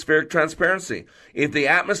atmospheric transparency? If the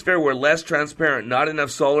atmosphere were less transparent, not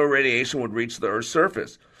enough solar radiation would reach the Earth's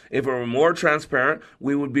surface. If it were more transparent,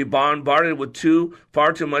 we would be bombarded with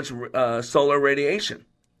far too much solar radiation.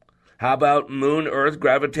 How about moon-Earth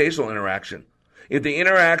gravitational interaction? If the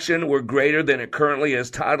interaction were greater than it currently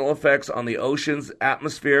is, tidal effects on the ocean's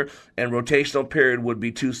atmosphere and rotational period would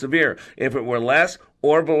be too severe. If it were less,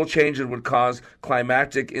 orbital changes would cause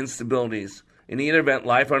climatic instabilities. In either event,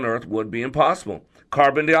 life on Earth would be impossible.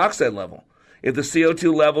 Carbon dioxide level. If the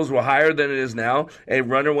CO2 levels were higher than it is now, a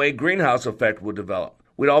runaway greenhouse effect would develop.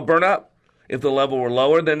 We'd all burn up. If the level were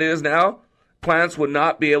lower than it is now, plants would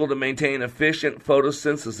not be able to maintain efficient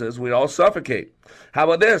photosynthesis. We'd all suffocate. How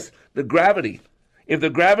about this? The gravity. If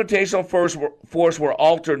the gravitational force were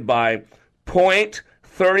altered by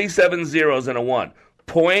 0.37 zeros and a 1,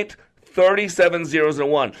 0.37 zeros and a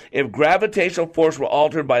 1, if gravitational force were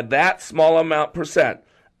altered by that small amount percent,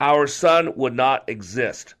 our sun would not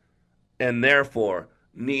exist. And therefore,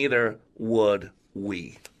 neither would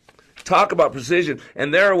we. Talk about precision.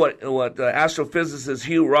 And there, what astrophysicist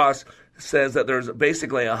Hugh Ross says that there's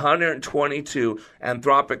basically 122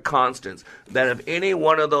 anthropic constants that if any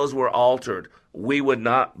one of those were altered, we would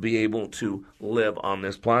not be able to live on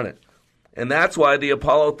this planet. And that's why the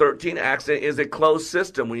Apollo 13 accident is a closed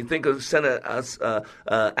system. When you think of sending an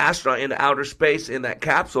astronaut into outer space in that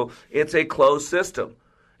capsule, it's a closed system.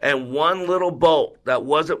 And one little bolt that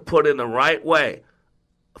wasn't put in the right way,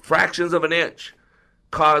 fractions of an inch,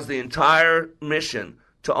 caused the entire mission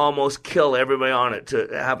to almost kill everybody on it, to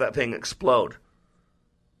have that thing explode.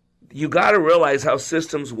 You got to realize how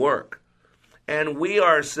systems work. And we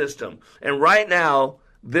are a system. And right now,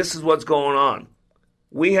 this is what's going on.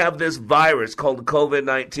 We have this virus called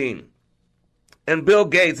COVID-19. And Bill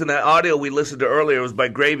Gates, in that audio we listened to earlier, was by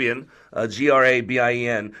Grabien,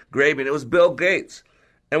 Grabien, Grabien. It was Bill Gates.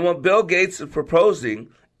 And what Bill Gates is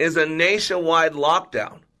proposing is a nationwide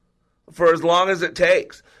lockdown for as long as it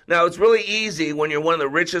takes. Now, it's really easy when you're one of the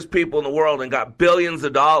richest people in the world and got billions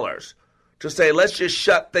of dollars to say, let's just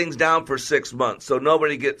shut things down for 6 months so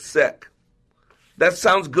nobody gets sick. That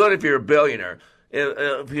sounds good if you're a billionaire.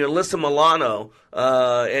 If you're Alyssa Milano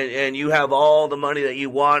and you have all the money that you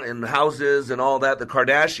want and houses and all that, the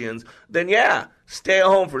Kardashians, then yeah, stay at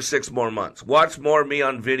home for 6 more months. Watch more of me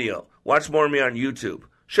on video. Watch more of me on YouTube.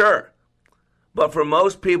 Sure. But for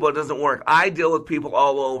most people, it doesn't work. I deal with people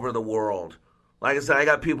all over the world. Like I said, I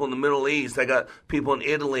got people in the Middle East. I got people in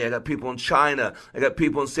Italy. I got people in China. I got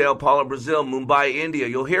people in Sao Paulo, Brazil, Mumbai, India.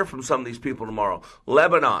 You'll hear from some of these people tomorrow.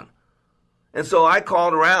 Lebanon. And so I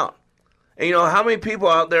called around. And you know, how many people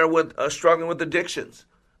out there with struggling with addictions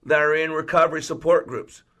that are in recovery support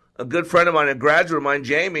groups? A good friend of mine, a graduate of mine,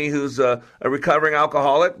 Jamie, who's a recovering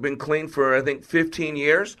alcoholic, been clean for, I think, 15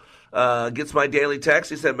 years, gets my daily text.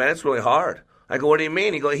 He said, man, it's really hard. I go, what do you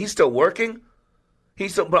mean? He goes, he's still working?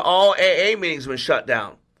 But all AA meetings have been shut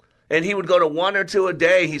down. And he would go to 1 or 2 a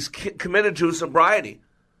day. He's committed to sobriety.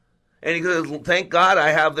 And he goes, thank God I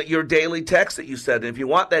have your daily text that you said. And if you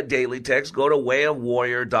want that daily text, go to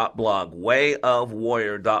wayofwarrior.blog,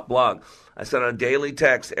 wayofwarrior.blog. I send a daily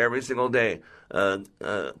text every single day.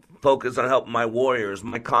 Focus on helping my warriors,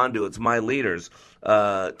 my conduits, my leaders.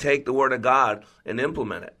 Take the word of God and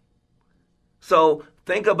implement it. So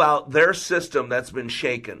think about their system that's been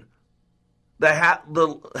shaken.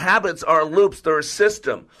 The habits are loops. They're a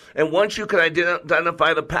system. And once you can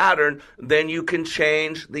identify the pattern, then you can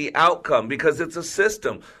change the outcome because it's a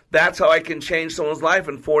system. That's how I can change someone's life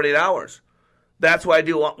in 48 hours. That's why I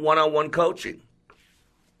do one-on-one coaching.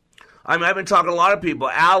 I've been talking to a lot of people.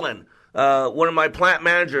 Alan, one of my plant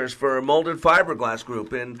managers for Molded Fiberglass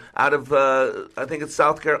Group out of, I think it's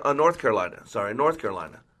North Carolina.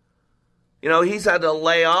 You know, he's had to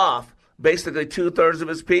lay off basically 2/3 of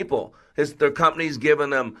his people. Their company's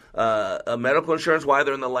given them a medical insurance while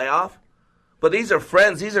they're in the layoff. But these are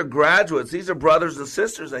friends. These are graduates. These are brothers and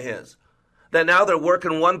sisters of his. That now they're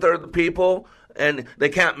working 1/3 of the people, and they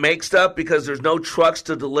can't make stuff because there's no trucks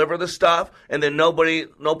to deliver the stuff, and then no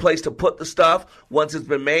place to put the stuff once it's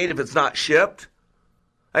been made if it's not shipped.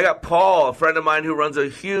 I got Paul, a friend of mine who runs a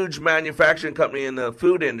huge manufacturing company in the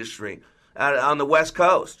food industry on the West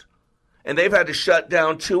Coast. And they've had to shut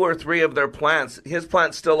down 2 or 3 of their plants. His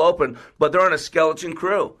plant's still open, but they're on a skeleton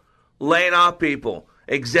crew, laying off people.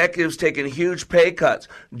 Executives taking huge pay cuts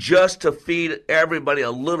just to feed everybody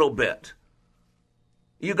a little bit.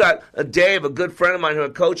 You got Dave, a good friend of mine who a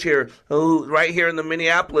coach here, who right here in the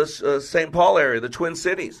Minneapolis, St. Paul area, the Twin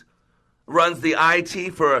Cities, runs the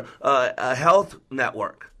IT for a health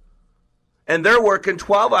network. And they're working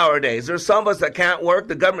 12-hour days. There's some of us that can't work.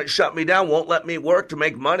 The government shut me down, won't let me work to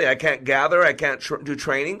make money. I can't gather. I can't do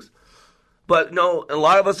trainings. But no, a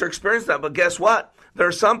lot of us are experiencing that. But guess what? There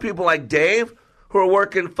are some people like Dave who are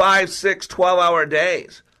working 5, 6, 12-hour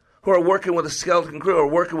days, who are working with a skeleton crew, who are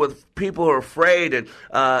working with people who are afraid and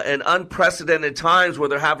unprecedented times where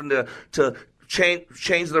they're having to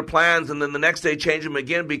change their plans and then the next day change them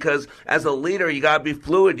again because as a leader, you got to be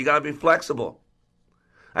fluid. You got to be flexible.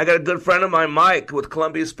 I got a good friend of mine, Mike, with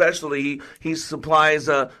Columbia Specialty. He supplies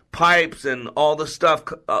pipes and all the stuff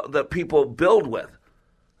that people build with.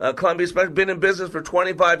 Columbia Specialty, been in business for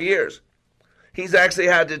 25 years. He's actually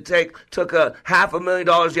had to took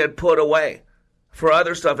 $500,000 he had put away for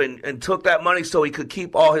other stuff and took that money so he could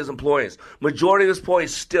keep all his employees. Majority of his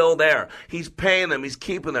employees still there. He's paying them. He's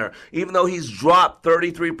keeping them. Even though he's dropped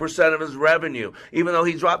 33% of his revenue, even though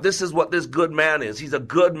this is what this good man is. He's a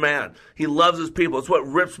good man. He loves his people. It's what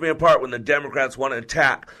rips me apart when the Democrats want to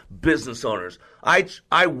attack business owners.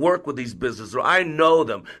 I work with these businesses. I know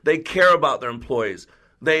them. They care about their employees.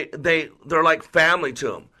 They're like family to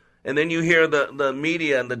them. And then you hear the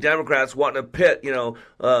media and the Democrats wanting to pit,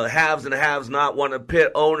 haves and haves not, wanting to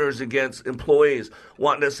pit owners against employees,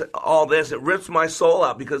 wanting to say all this. It rips my soul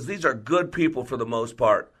out because these are good people for the most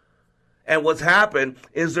part. And what's happened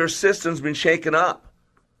is their system's been shaken up.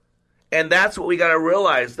 And that's what we got to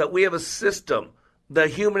realize, that we have a system, the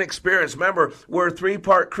human experience. Remember, we're a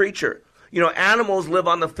 3-part creature. Animals live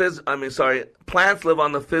on plants live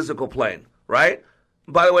on the physical plane, right?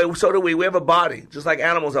 By the way, so do we. We have a body, just like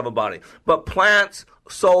animals have a body. But plants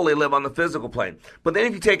solely live on the physical plane. But then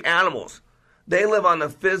if you take animals, they live on the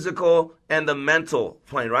physical and the mental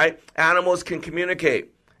plane, right? Animals can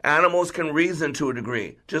communicate. Animals can reason to a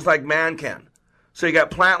degree, just like man can. So you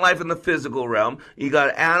got plant life in the physical realm. You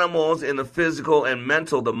got animals in the physical and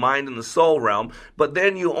mental, the mind and the soul realm. But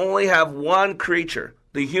then you only have one creature,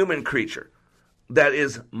 the human creature, that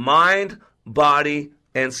is mind, body,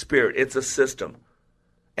 and spirit. It's a system.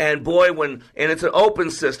 And boy, and it's an open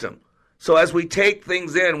system. So as we take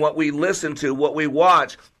things in, what we listen to, what we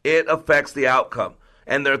watch, it affects the outcome.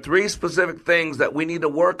 And there are 3 specific things that we need to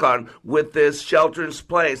work on with this shelter in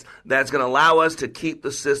place that's going to allow us to keep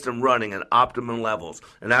the system running at optimum levels.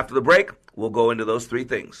 And after the break, we'll go into those 3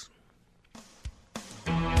 things.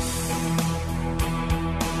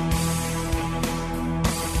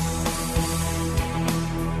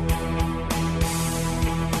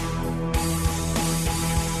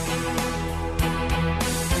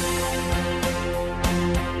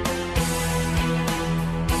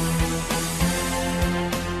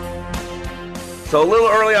 So a little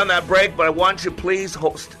early on that break, but I want you to please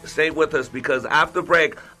stay with us, because after the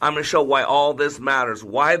break, I'm going to show why all this matters,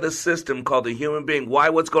 why the system called the human being, why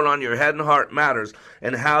what's going on in your head and heart matters,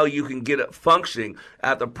 and how you can get it functioning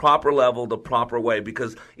at the proper level, the proper way.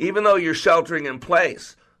 Because even though you're sheltering in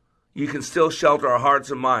place, you can still shelter our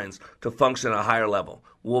hearts and minds to function at a higher level.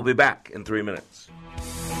 We'll be back in 3 minutes.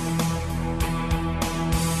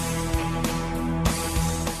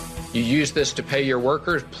 You use this to pay your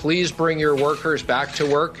workers. Please bring your workers back to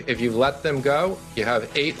work. If you let them go, you have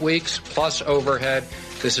 8 weeks plus overhead.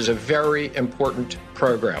 This is a very important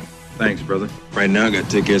program. Thanks, brother. Right now, I got to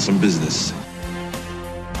take care of some business.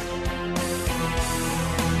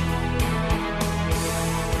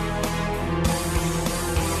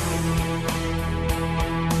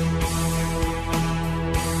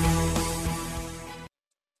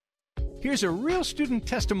 Here's a real student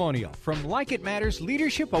testimonial from Like It Matters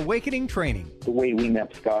Leadership Awakening Training. The way we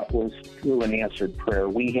met Scott was through an answered prayer.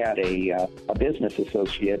 We had a business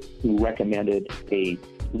associate who recommended a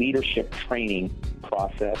leadership training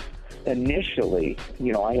process. Initially,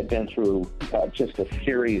 I had been through just a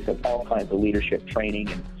series of all kinds of leadership training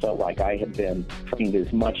and felt like I had been trained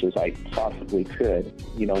as much as I possibly could.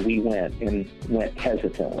 We went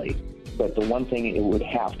hesitantly. But the one thing, it would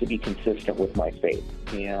have to be consistent with my faith.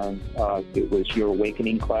 And it was your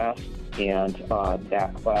awakening class. And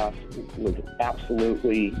that class was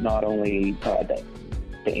absolutely not only the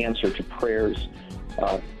answer to prayers,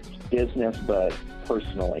 business, but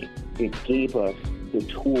personally. It gave us the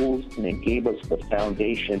tools and it gave us the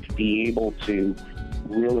foundation to be able to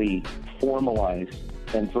really formalize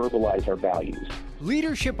and verbalize our values.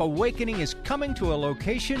 Leadership Awakening is coming to a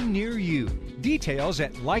location near you. Details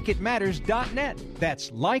at likeitmatters.net.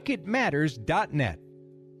 That's likeitmatters.net.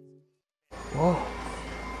 Whoa,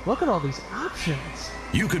 look at all these options.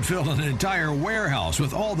 You could fill an entire warehouse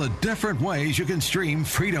with all the different ways you can stream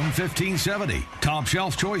Freedom 1570. Top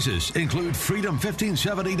shelf choices include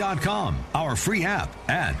freedom1570.com, our free app,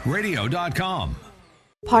 and radio.com.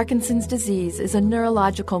 Parkinson's disease is a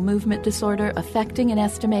neurological movement disorder affecting an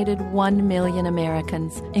estimated 1 million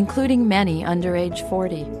Americans, including many under age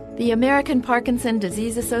 40. The American Parkinson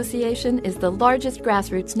Disease Association is the largest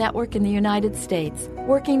grassroots network in the United States,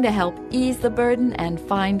 working to help ease the burden and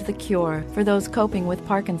find the cure for those coping with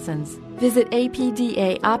Parkinson's. Visit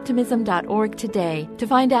apdaoptimism.org today to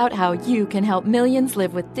find out how you can help millions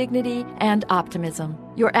live with dignity and optimism.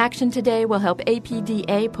 Your action today will help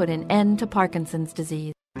APDA put an end to Parkinson's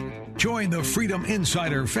disease. Join the Freedom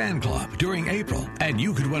Insider Fan Club during April, and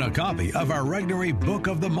you could win a copy of our Regnery Book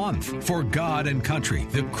of the Month, For God and Country,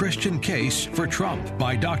 The Christian Case for Trump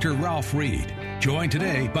by Dr. Ralph Reed. Join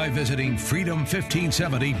today by visiting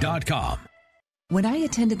freedom1570.com. When I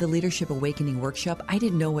attended the Leadership Awakening workshop, I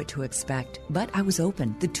didn't know what to expect, but I was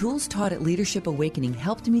open. The tools taught at Leadership Awakening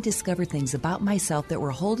helped me discover things about myself that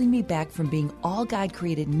were holding me back from being all God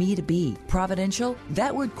created me to be. Providential?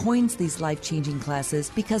 That word coins these life-changing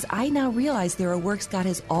classes because I now realize there are works God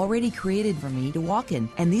has already created for me to walk in,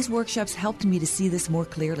 and these workshops helped me to see this more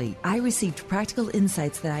clearly. I received practical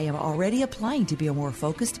insights that I am already applying to be a more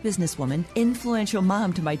focused businesswoman, influential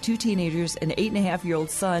mom to my 2 teenagers, an 8.5-year-old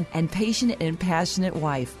son, and patient and passionate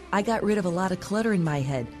wife. I got rid of a lot of clutter in my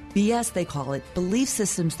head. BS, they call it, belief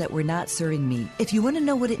systems that were not serving me. If you want to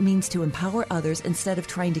know what it means to empower others instead of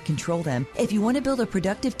trying to control them, if you want to build a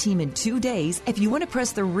productive team in 2 days, if you want to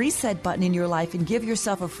press the reset button in your life and give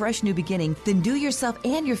yourself a fresh new beginning, then do yourself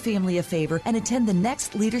and your family a favor and attend the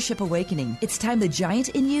next Leadership Awakening. It's time the giant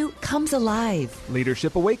in you comes alive.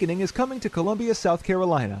 Leadership Awakening is coming to Columbia, South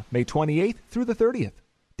Carolina, May 28th through the 30th.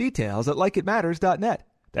 Details at likeitmatters.net.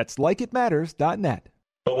 That's likeitmatters.net.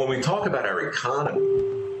 But when we talk about our economy,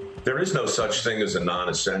 there is no such thing as a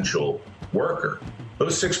non-essential worker.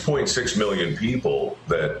 Those 6.6 million people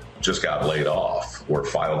that just got laid off or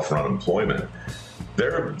filed for unemployment,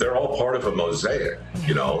 they're all part of a mosaic,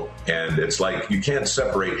 and it's like you can't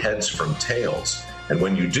separate heads from tails. And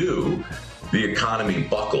when you do, the economy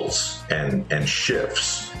buckles and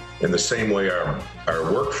shifts in the same way our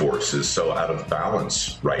workforce is so out of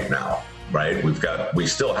balance right now. Right? We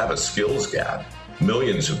still have a skills gap.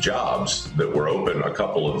 millions of jobs that were open a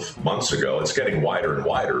couple of months ago. It's getting wider and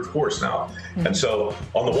wider, of course, now. And so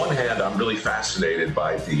on the one hand, I'm really fascinated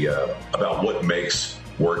by about what makes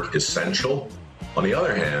work essential. On the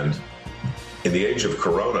other hand, in the age of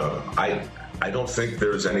Corona, I don't think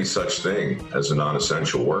there's any such thing as a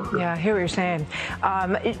non-essential worker. Yeah, I hear what you're saying.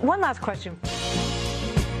 One last question.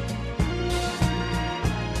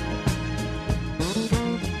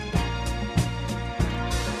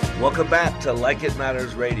 Welcome back to Like It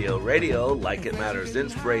Matters Radio. Radio, like it matters,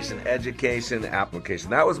 inspiration, education,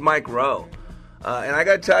 application. That was Mike Rowe. And I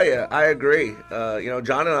got to tell you, I agree.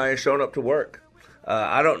 John and I are showing up to work.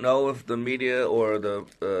 I don't know if the media or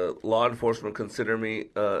the law enforcement consider me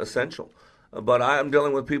essential. But I am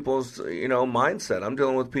dealing with people's, mindset. I'm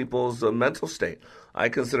dealing with people's mental state. I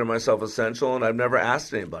consider myself essential, and I've never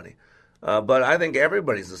asked anybody. But I think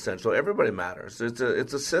everybody's essential. Everybody matters. It's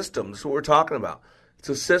a system. That's what we're talking about. It's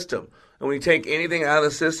a system. And when you take anything out of the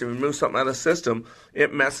system, remove something out of the system,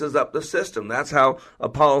 it messes up the system. That's how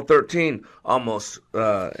Apollo 13 almost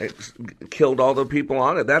killed all the people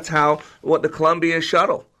on it. That's how the Columbia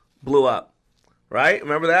shuttle blew up. Right?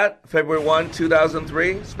 Remember that? February 1,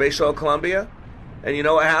 2003, Space Shuttle Columbia. And you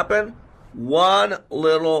know what happened? One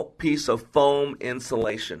little piece of foam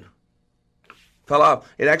insulation fell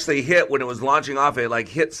off. It actually hit when it was launching off. It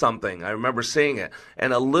hit something. I remember seeing it.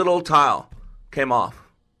 And a little tile came off.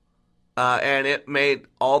 And it made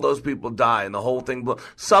all those people die, and the whole thing blew.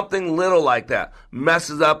 Something little like that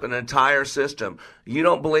messes up an entire system. You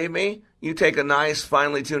don't believe me? You take a nice,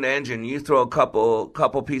 finely tuned engine, you throw a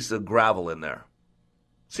couple pieces of gravel in there.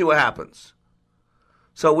 See what happens.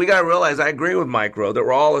 So we got to realize, I agree with Mike Rowe, that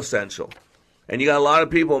we're all essential. And you got a lot of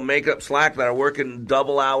people make up slack that are working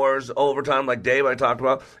double hours, overtime, like Dave I talked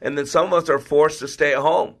about. And then some of us are forced to stay at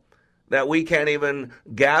home, that we can't even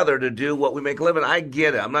gather to do what we make a living. I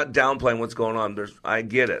get it. I'm not downplaying what's going on. I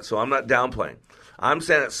get it. So I'm not downplaying. I'm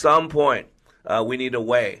saying at some point we need a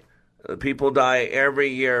way. People die every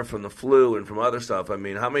year from the flu and from other stuff. I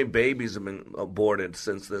mean, how many babies have been aborted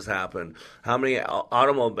since this happened? How many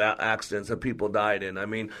automobile accidents have people died in? I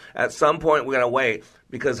mean, at some point we got to wait,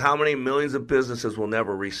 because how many millions of businesses will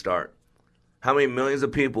never restart? How many millions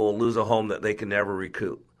of people will lose a home that they can never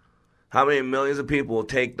recoup? How many millions of people will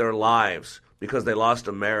take their lives because they lost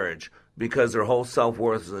a marriage, because their whole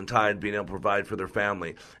self-worth is tied to being able to provide for their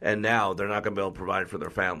family, and now they're not going to be able to provide for their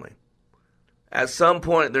family? At some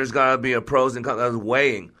point, there's got to be a pros and cons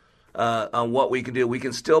weighing on what we can do. We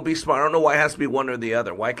can still be smart. I don't know why it has to be one or the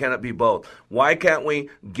other. Why can't it be both? Why can't we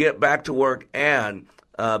get back to work and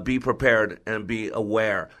be prepared and be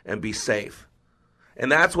aware and be safe? And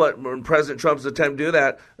that's what, when President Trump's attempt to do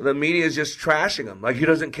that, the media is just trashing him. Like, he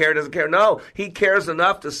doesn't care. No, he cares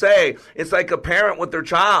enough to say, it's like a parent with their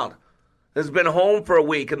child has been home for a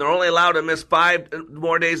week and they're only allowed to miss 5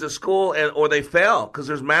 more days of school, or they fail because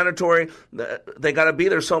there's mandatory, they got to be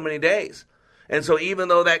there so many days. And so even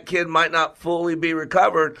though that kid might not fully be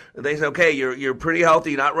recovered, they say, okay, you're pretty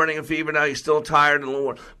healthy, you're not running a fever now, you're still tired and a little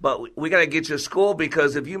more, but we got to get you to school,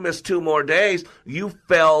 because if you miss 2 more days, you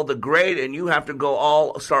fail the grade and you have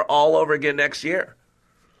to start all over again next year.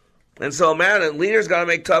 And so, man, leaders got to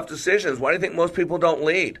make tough decisions. Why do you think most people don't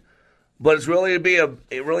lead? But it's really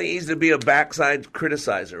easy to be a backside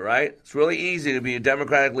criticizer, right? It's really easy to be a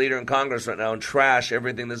Democratic leader in Congress right now and trash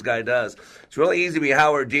everything this guy does. It's really easy to be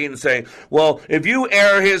Howard Dean and say, well, if you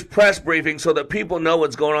air his press briefing so that people know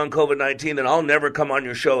what's going on COVID-19, then I'll never come on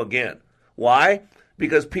your show again. Why?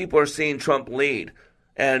 Because people are seeing Trump lead,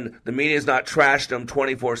 and the media's not trashed him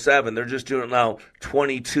 24/7. They're just doing it now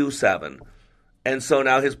 22/7. And so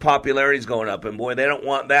now his popularity is going up. And boy, they don't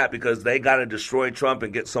want that, because they got to destroy Trump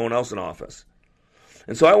and get someone else in office.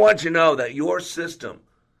 And so I want you to know that your system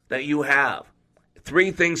that you have, 3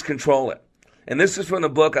 things control it. And this is from the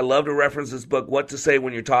book. I love to reference this book, What to Say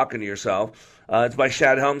When You're Talking to Yourself. It's by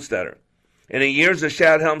Shad Helmstetter. And in years of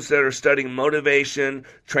Shad Helmstetter studying motivation,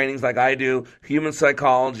 trainings like I do, human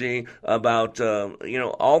psychology, about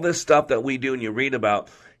all this stuff that we do and you read about,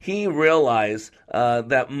 he realized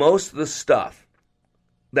that most of the stuff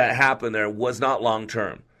that happened there was not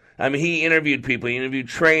long-term. I mean, he interviewed people. He interviewed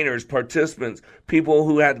trainers, participants, people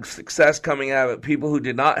who had success coming out of it, people who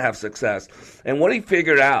did not have success. And what he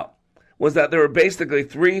figured out was that there were basically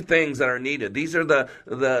 3 things that are needed. These are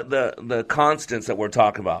the constants that we're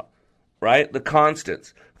talking about, right? The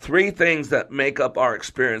constants. 3 things that make up our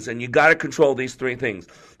experience, and you got to control these 3 things.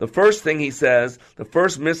 The first thing he says, the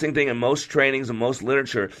first missing thing in most trainings and most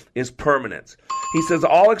literature, is permanence. He says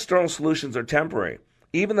all external solutions are temporary.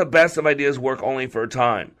 Even the best of ideas work only for a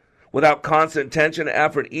time. Without constant attention and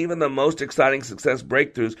effort, even the most exciting success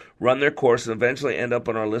breakthroughs run their course and eventually end up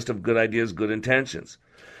on our list of good ideas, good intentions.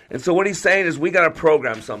 And so what he's saying is we got to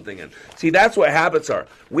program something in. See, that's what habits are.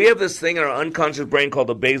 We have this thing in our unconscious brain called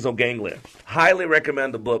the basal ganglia. Highly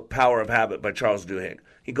recommend the book Power of Habit by Charles Duhigg.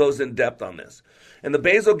 He goes in depth on this. And the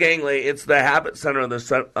basal ganglia, it's the habit center of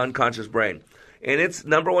the unconscious brain. And its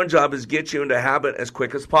number one job is get you into habit as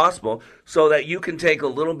quick as possible so that you can take a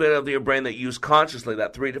little bit of your brain that you use consciously,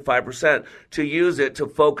 that 3 to 5%, to use it to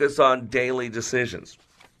focus on daily decisions.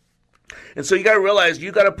 And so you got to realize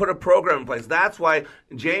you got to put a program in place. That's why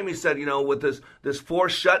Jamie said, with this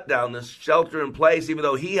forced shutdown, this shelter in place, even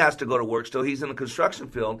though he has to go to work still, he's in the construction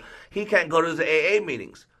field, he can't go to his AA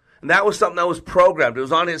meetings. And that was something that was programmed. It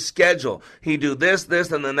was on his schedule. He'd do this,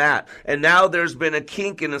 and then that. And now there's been a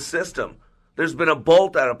kink in the system. There's been a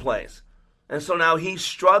bolt out of place. And so now he's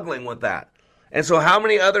struggling with that. And so how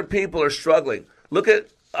many other people are struggling? Look at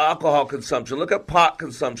alcohol consumption. Look at pot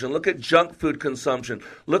consumption. Look at junk food consumption.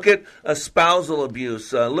 Look at spousal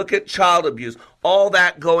abuse. Look at child abuse. All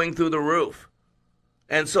that going through the roof.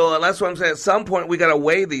 And so that's what I'm saying. At some point, we got to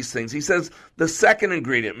weigh these things. He says the second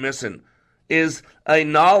ingredient missing is a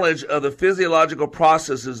knowledge of the physiological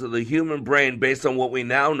processes of the human brain based on what we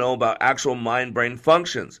now know about actual mind-brain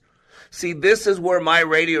functions. See, this is where my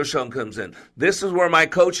radio show comes in. This is where my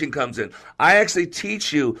coaching comes in. I actually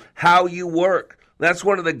teach you how you work. That's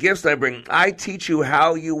one of the gifts I bring. I teach you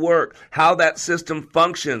how you work, how that system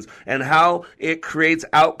functions, and how it creates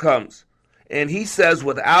outcomes. And he says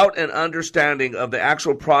without an understanding of the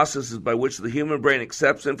actual processes by which the human brain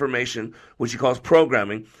accepts information, which he calls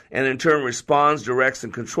programming, and in turn responds, directs,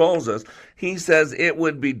 and controls us, he says it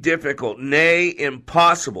would be difficult, nay,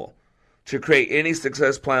 impossible, to create any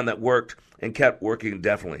success plan that worked and kept working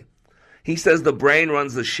indefinitely. He says the brain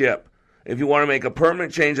runs the ship. If you want to make a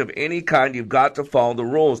permanent change of any kind, you've got to follow the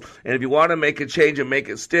rules. And if you want to make a change and make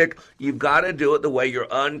it stick, you've got to do it the way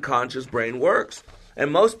your unconscious brain works.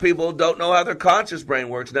 And most people don't know how their conscious brain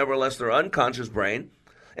works, nevertheless their unconscious brain.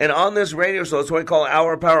 And on this radio show, that's what we call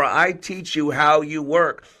Hour of Power, I teach you how you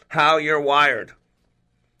work, how you're wired.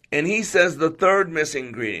 And he says the third missing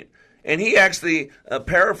ingredient. And he actually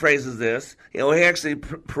paraphrases this. He actually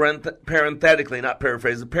parenthetically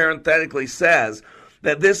says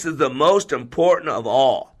that this is the most important of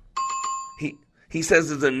all. He says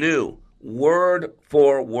it's a new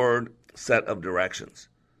word-for-word set of directions.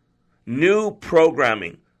 New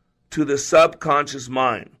programming to the subconscious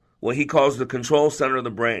mind, what he calls the control center of the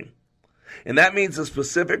brain. And that means a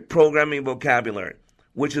specific programming vocabulary,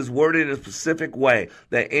 which is worded in a specific way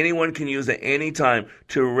that anyone can use at any time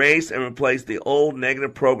to erase and replace the old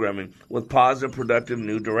negative programming with positive, productive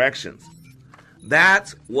new directions.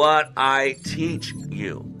 That's what I teach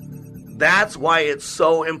you. That's why it's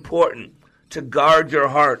so important to guard your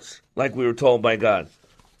hearts, like we were told by God.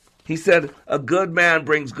 He said, a good man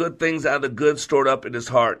brings good things out of the good stored up in his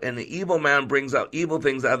heart, and the evil man brings out evil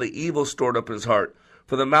things out of the evil stored up in his heart.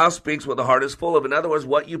 For the mouth speaks what the heart is full of. In other words,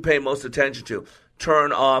 what you pay most attention to.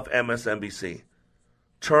 Turn off MSNBC.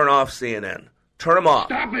 Turn off CNN. Turn them off.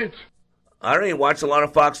 Stop it! I don't even watch a lot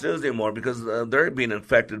of Fox News anymore because they're being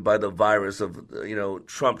infected by the virus of,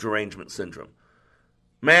 Trump derangement syndrome.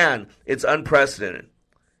 Man, it's unprecedented.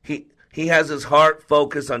 He has his heart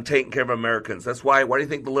focused on taking care of Americans. That's why do you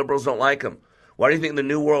think the liberals don't like him? Why do you think the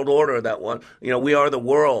New World Order, that one, we are the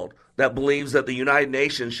world, that believes that the United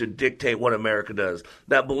Nations should dictate what America does,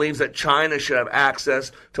 that believes that China should have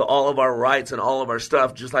access to all of our rights and all of our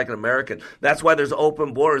stuff just like an American. That's why there's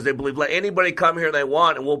open borders. They believe let anybody come here they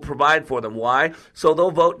want and we'll provide for them. Why? So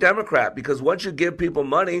they'll vote Democrat, because once you give people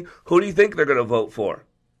money, who do you think they're going to vote for?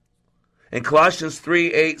 And Colossians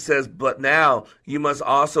 3:8 says, but now you must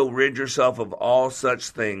also rid yourself of all such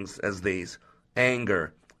things as these: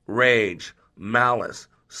 anger, rage, malice,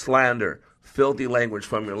 slander, filthy language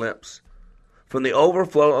from your lips. From the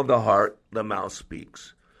overflow of the heart, the mouth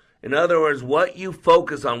speaks. In other words, what you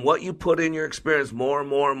focus on, what you put in your experience more and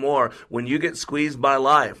more and more, when you get squeezed by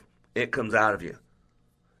life, it comes out of you.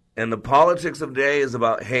 And the politics of today is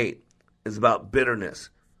about hate. It's about bitterness.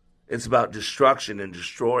 It's about destruction and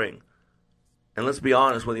destroying. And let's be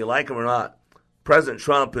honest, whether you like him or not, President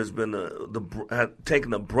Trump has been taken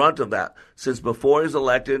the brunt of that. Since before he was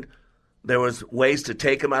elected, there was ways to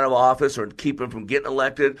take him out of office or keep him from getting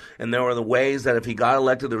elected, and there were the ways that if he got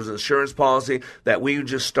elected, there was an insurance policy that we would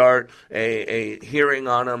just start a hearing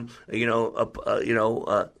on him.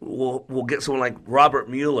 We'll get someone like Robert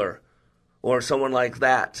Mueller or someone like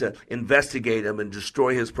that to investigate him and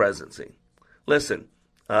destroy his presidency. Listen,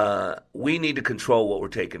 we need to control what we're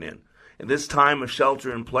taking in. In this time of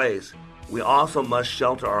shelter in place, we also must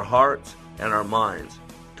shelter our hearts and our minds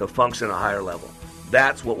to function at a higher level.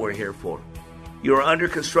 That's what we're here for. You are under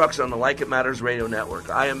construction on the Like It Matters radio network.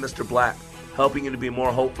 I am Mr. Black, helping you to be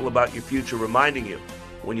more hopeful about your future, reminding you,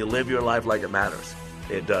 when you live your life like it matters,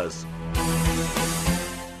 it does.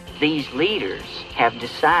 These leaders have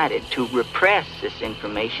decided to repress this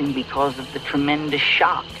information because of the tremendous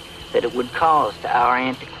shock that it would cause to our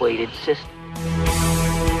antiquated system.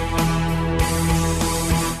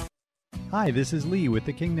 Hi, this is Lee with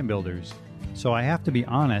the Kingdom Builders. So I have to be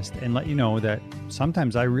honest and let you know that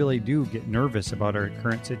sometimes I really do get nervous about our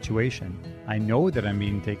current situation. I know that I'm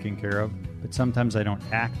being taken care of, but sometimes I don't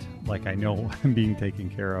act like I know I'm being taken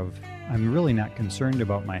care of. I'm really not concerned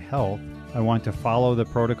about my health. I want to follow the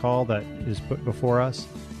protocol that is put before us.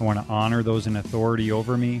 I want to honor those in authority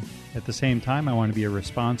over me. At the same time, I want to be a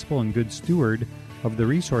responsible and good steward of the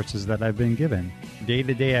resources that I've been given.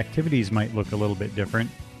 Day-to-day activities might look a little bit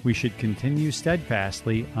different. We should continue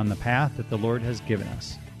steadfastly on the path that the Lord has given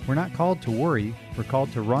us. We're not called to worry, we're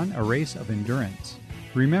called to run a race of endurance.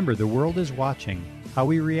 Remember, the world is watching. How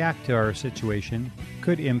we react to our situation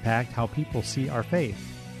could impact how people see our faith.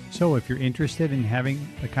 So if you're interested in having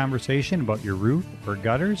a conversation about your roof or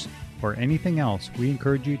gutters or anything else, we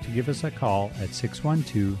encourage you to give us a call at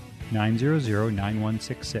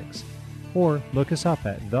 612-900-9166 or look us up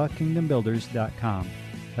at thekingdombuilders.com.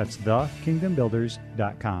 That's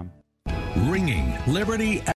thekingdombuilders.com. Ringing Liberty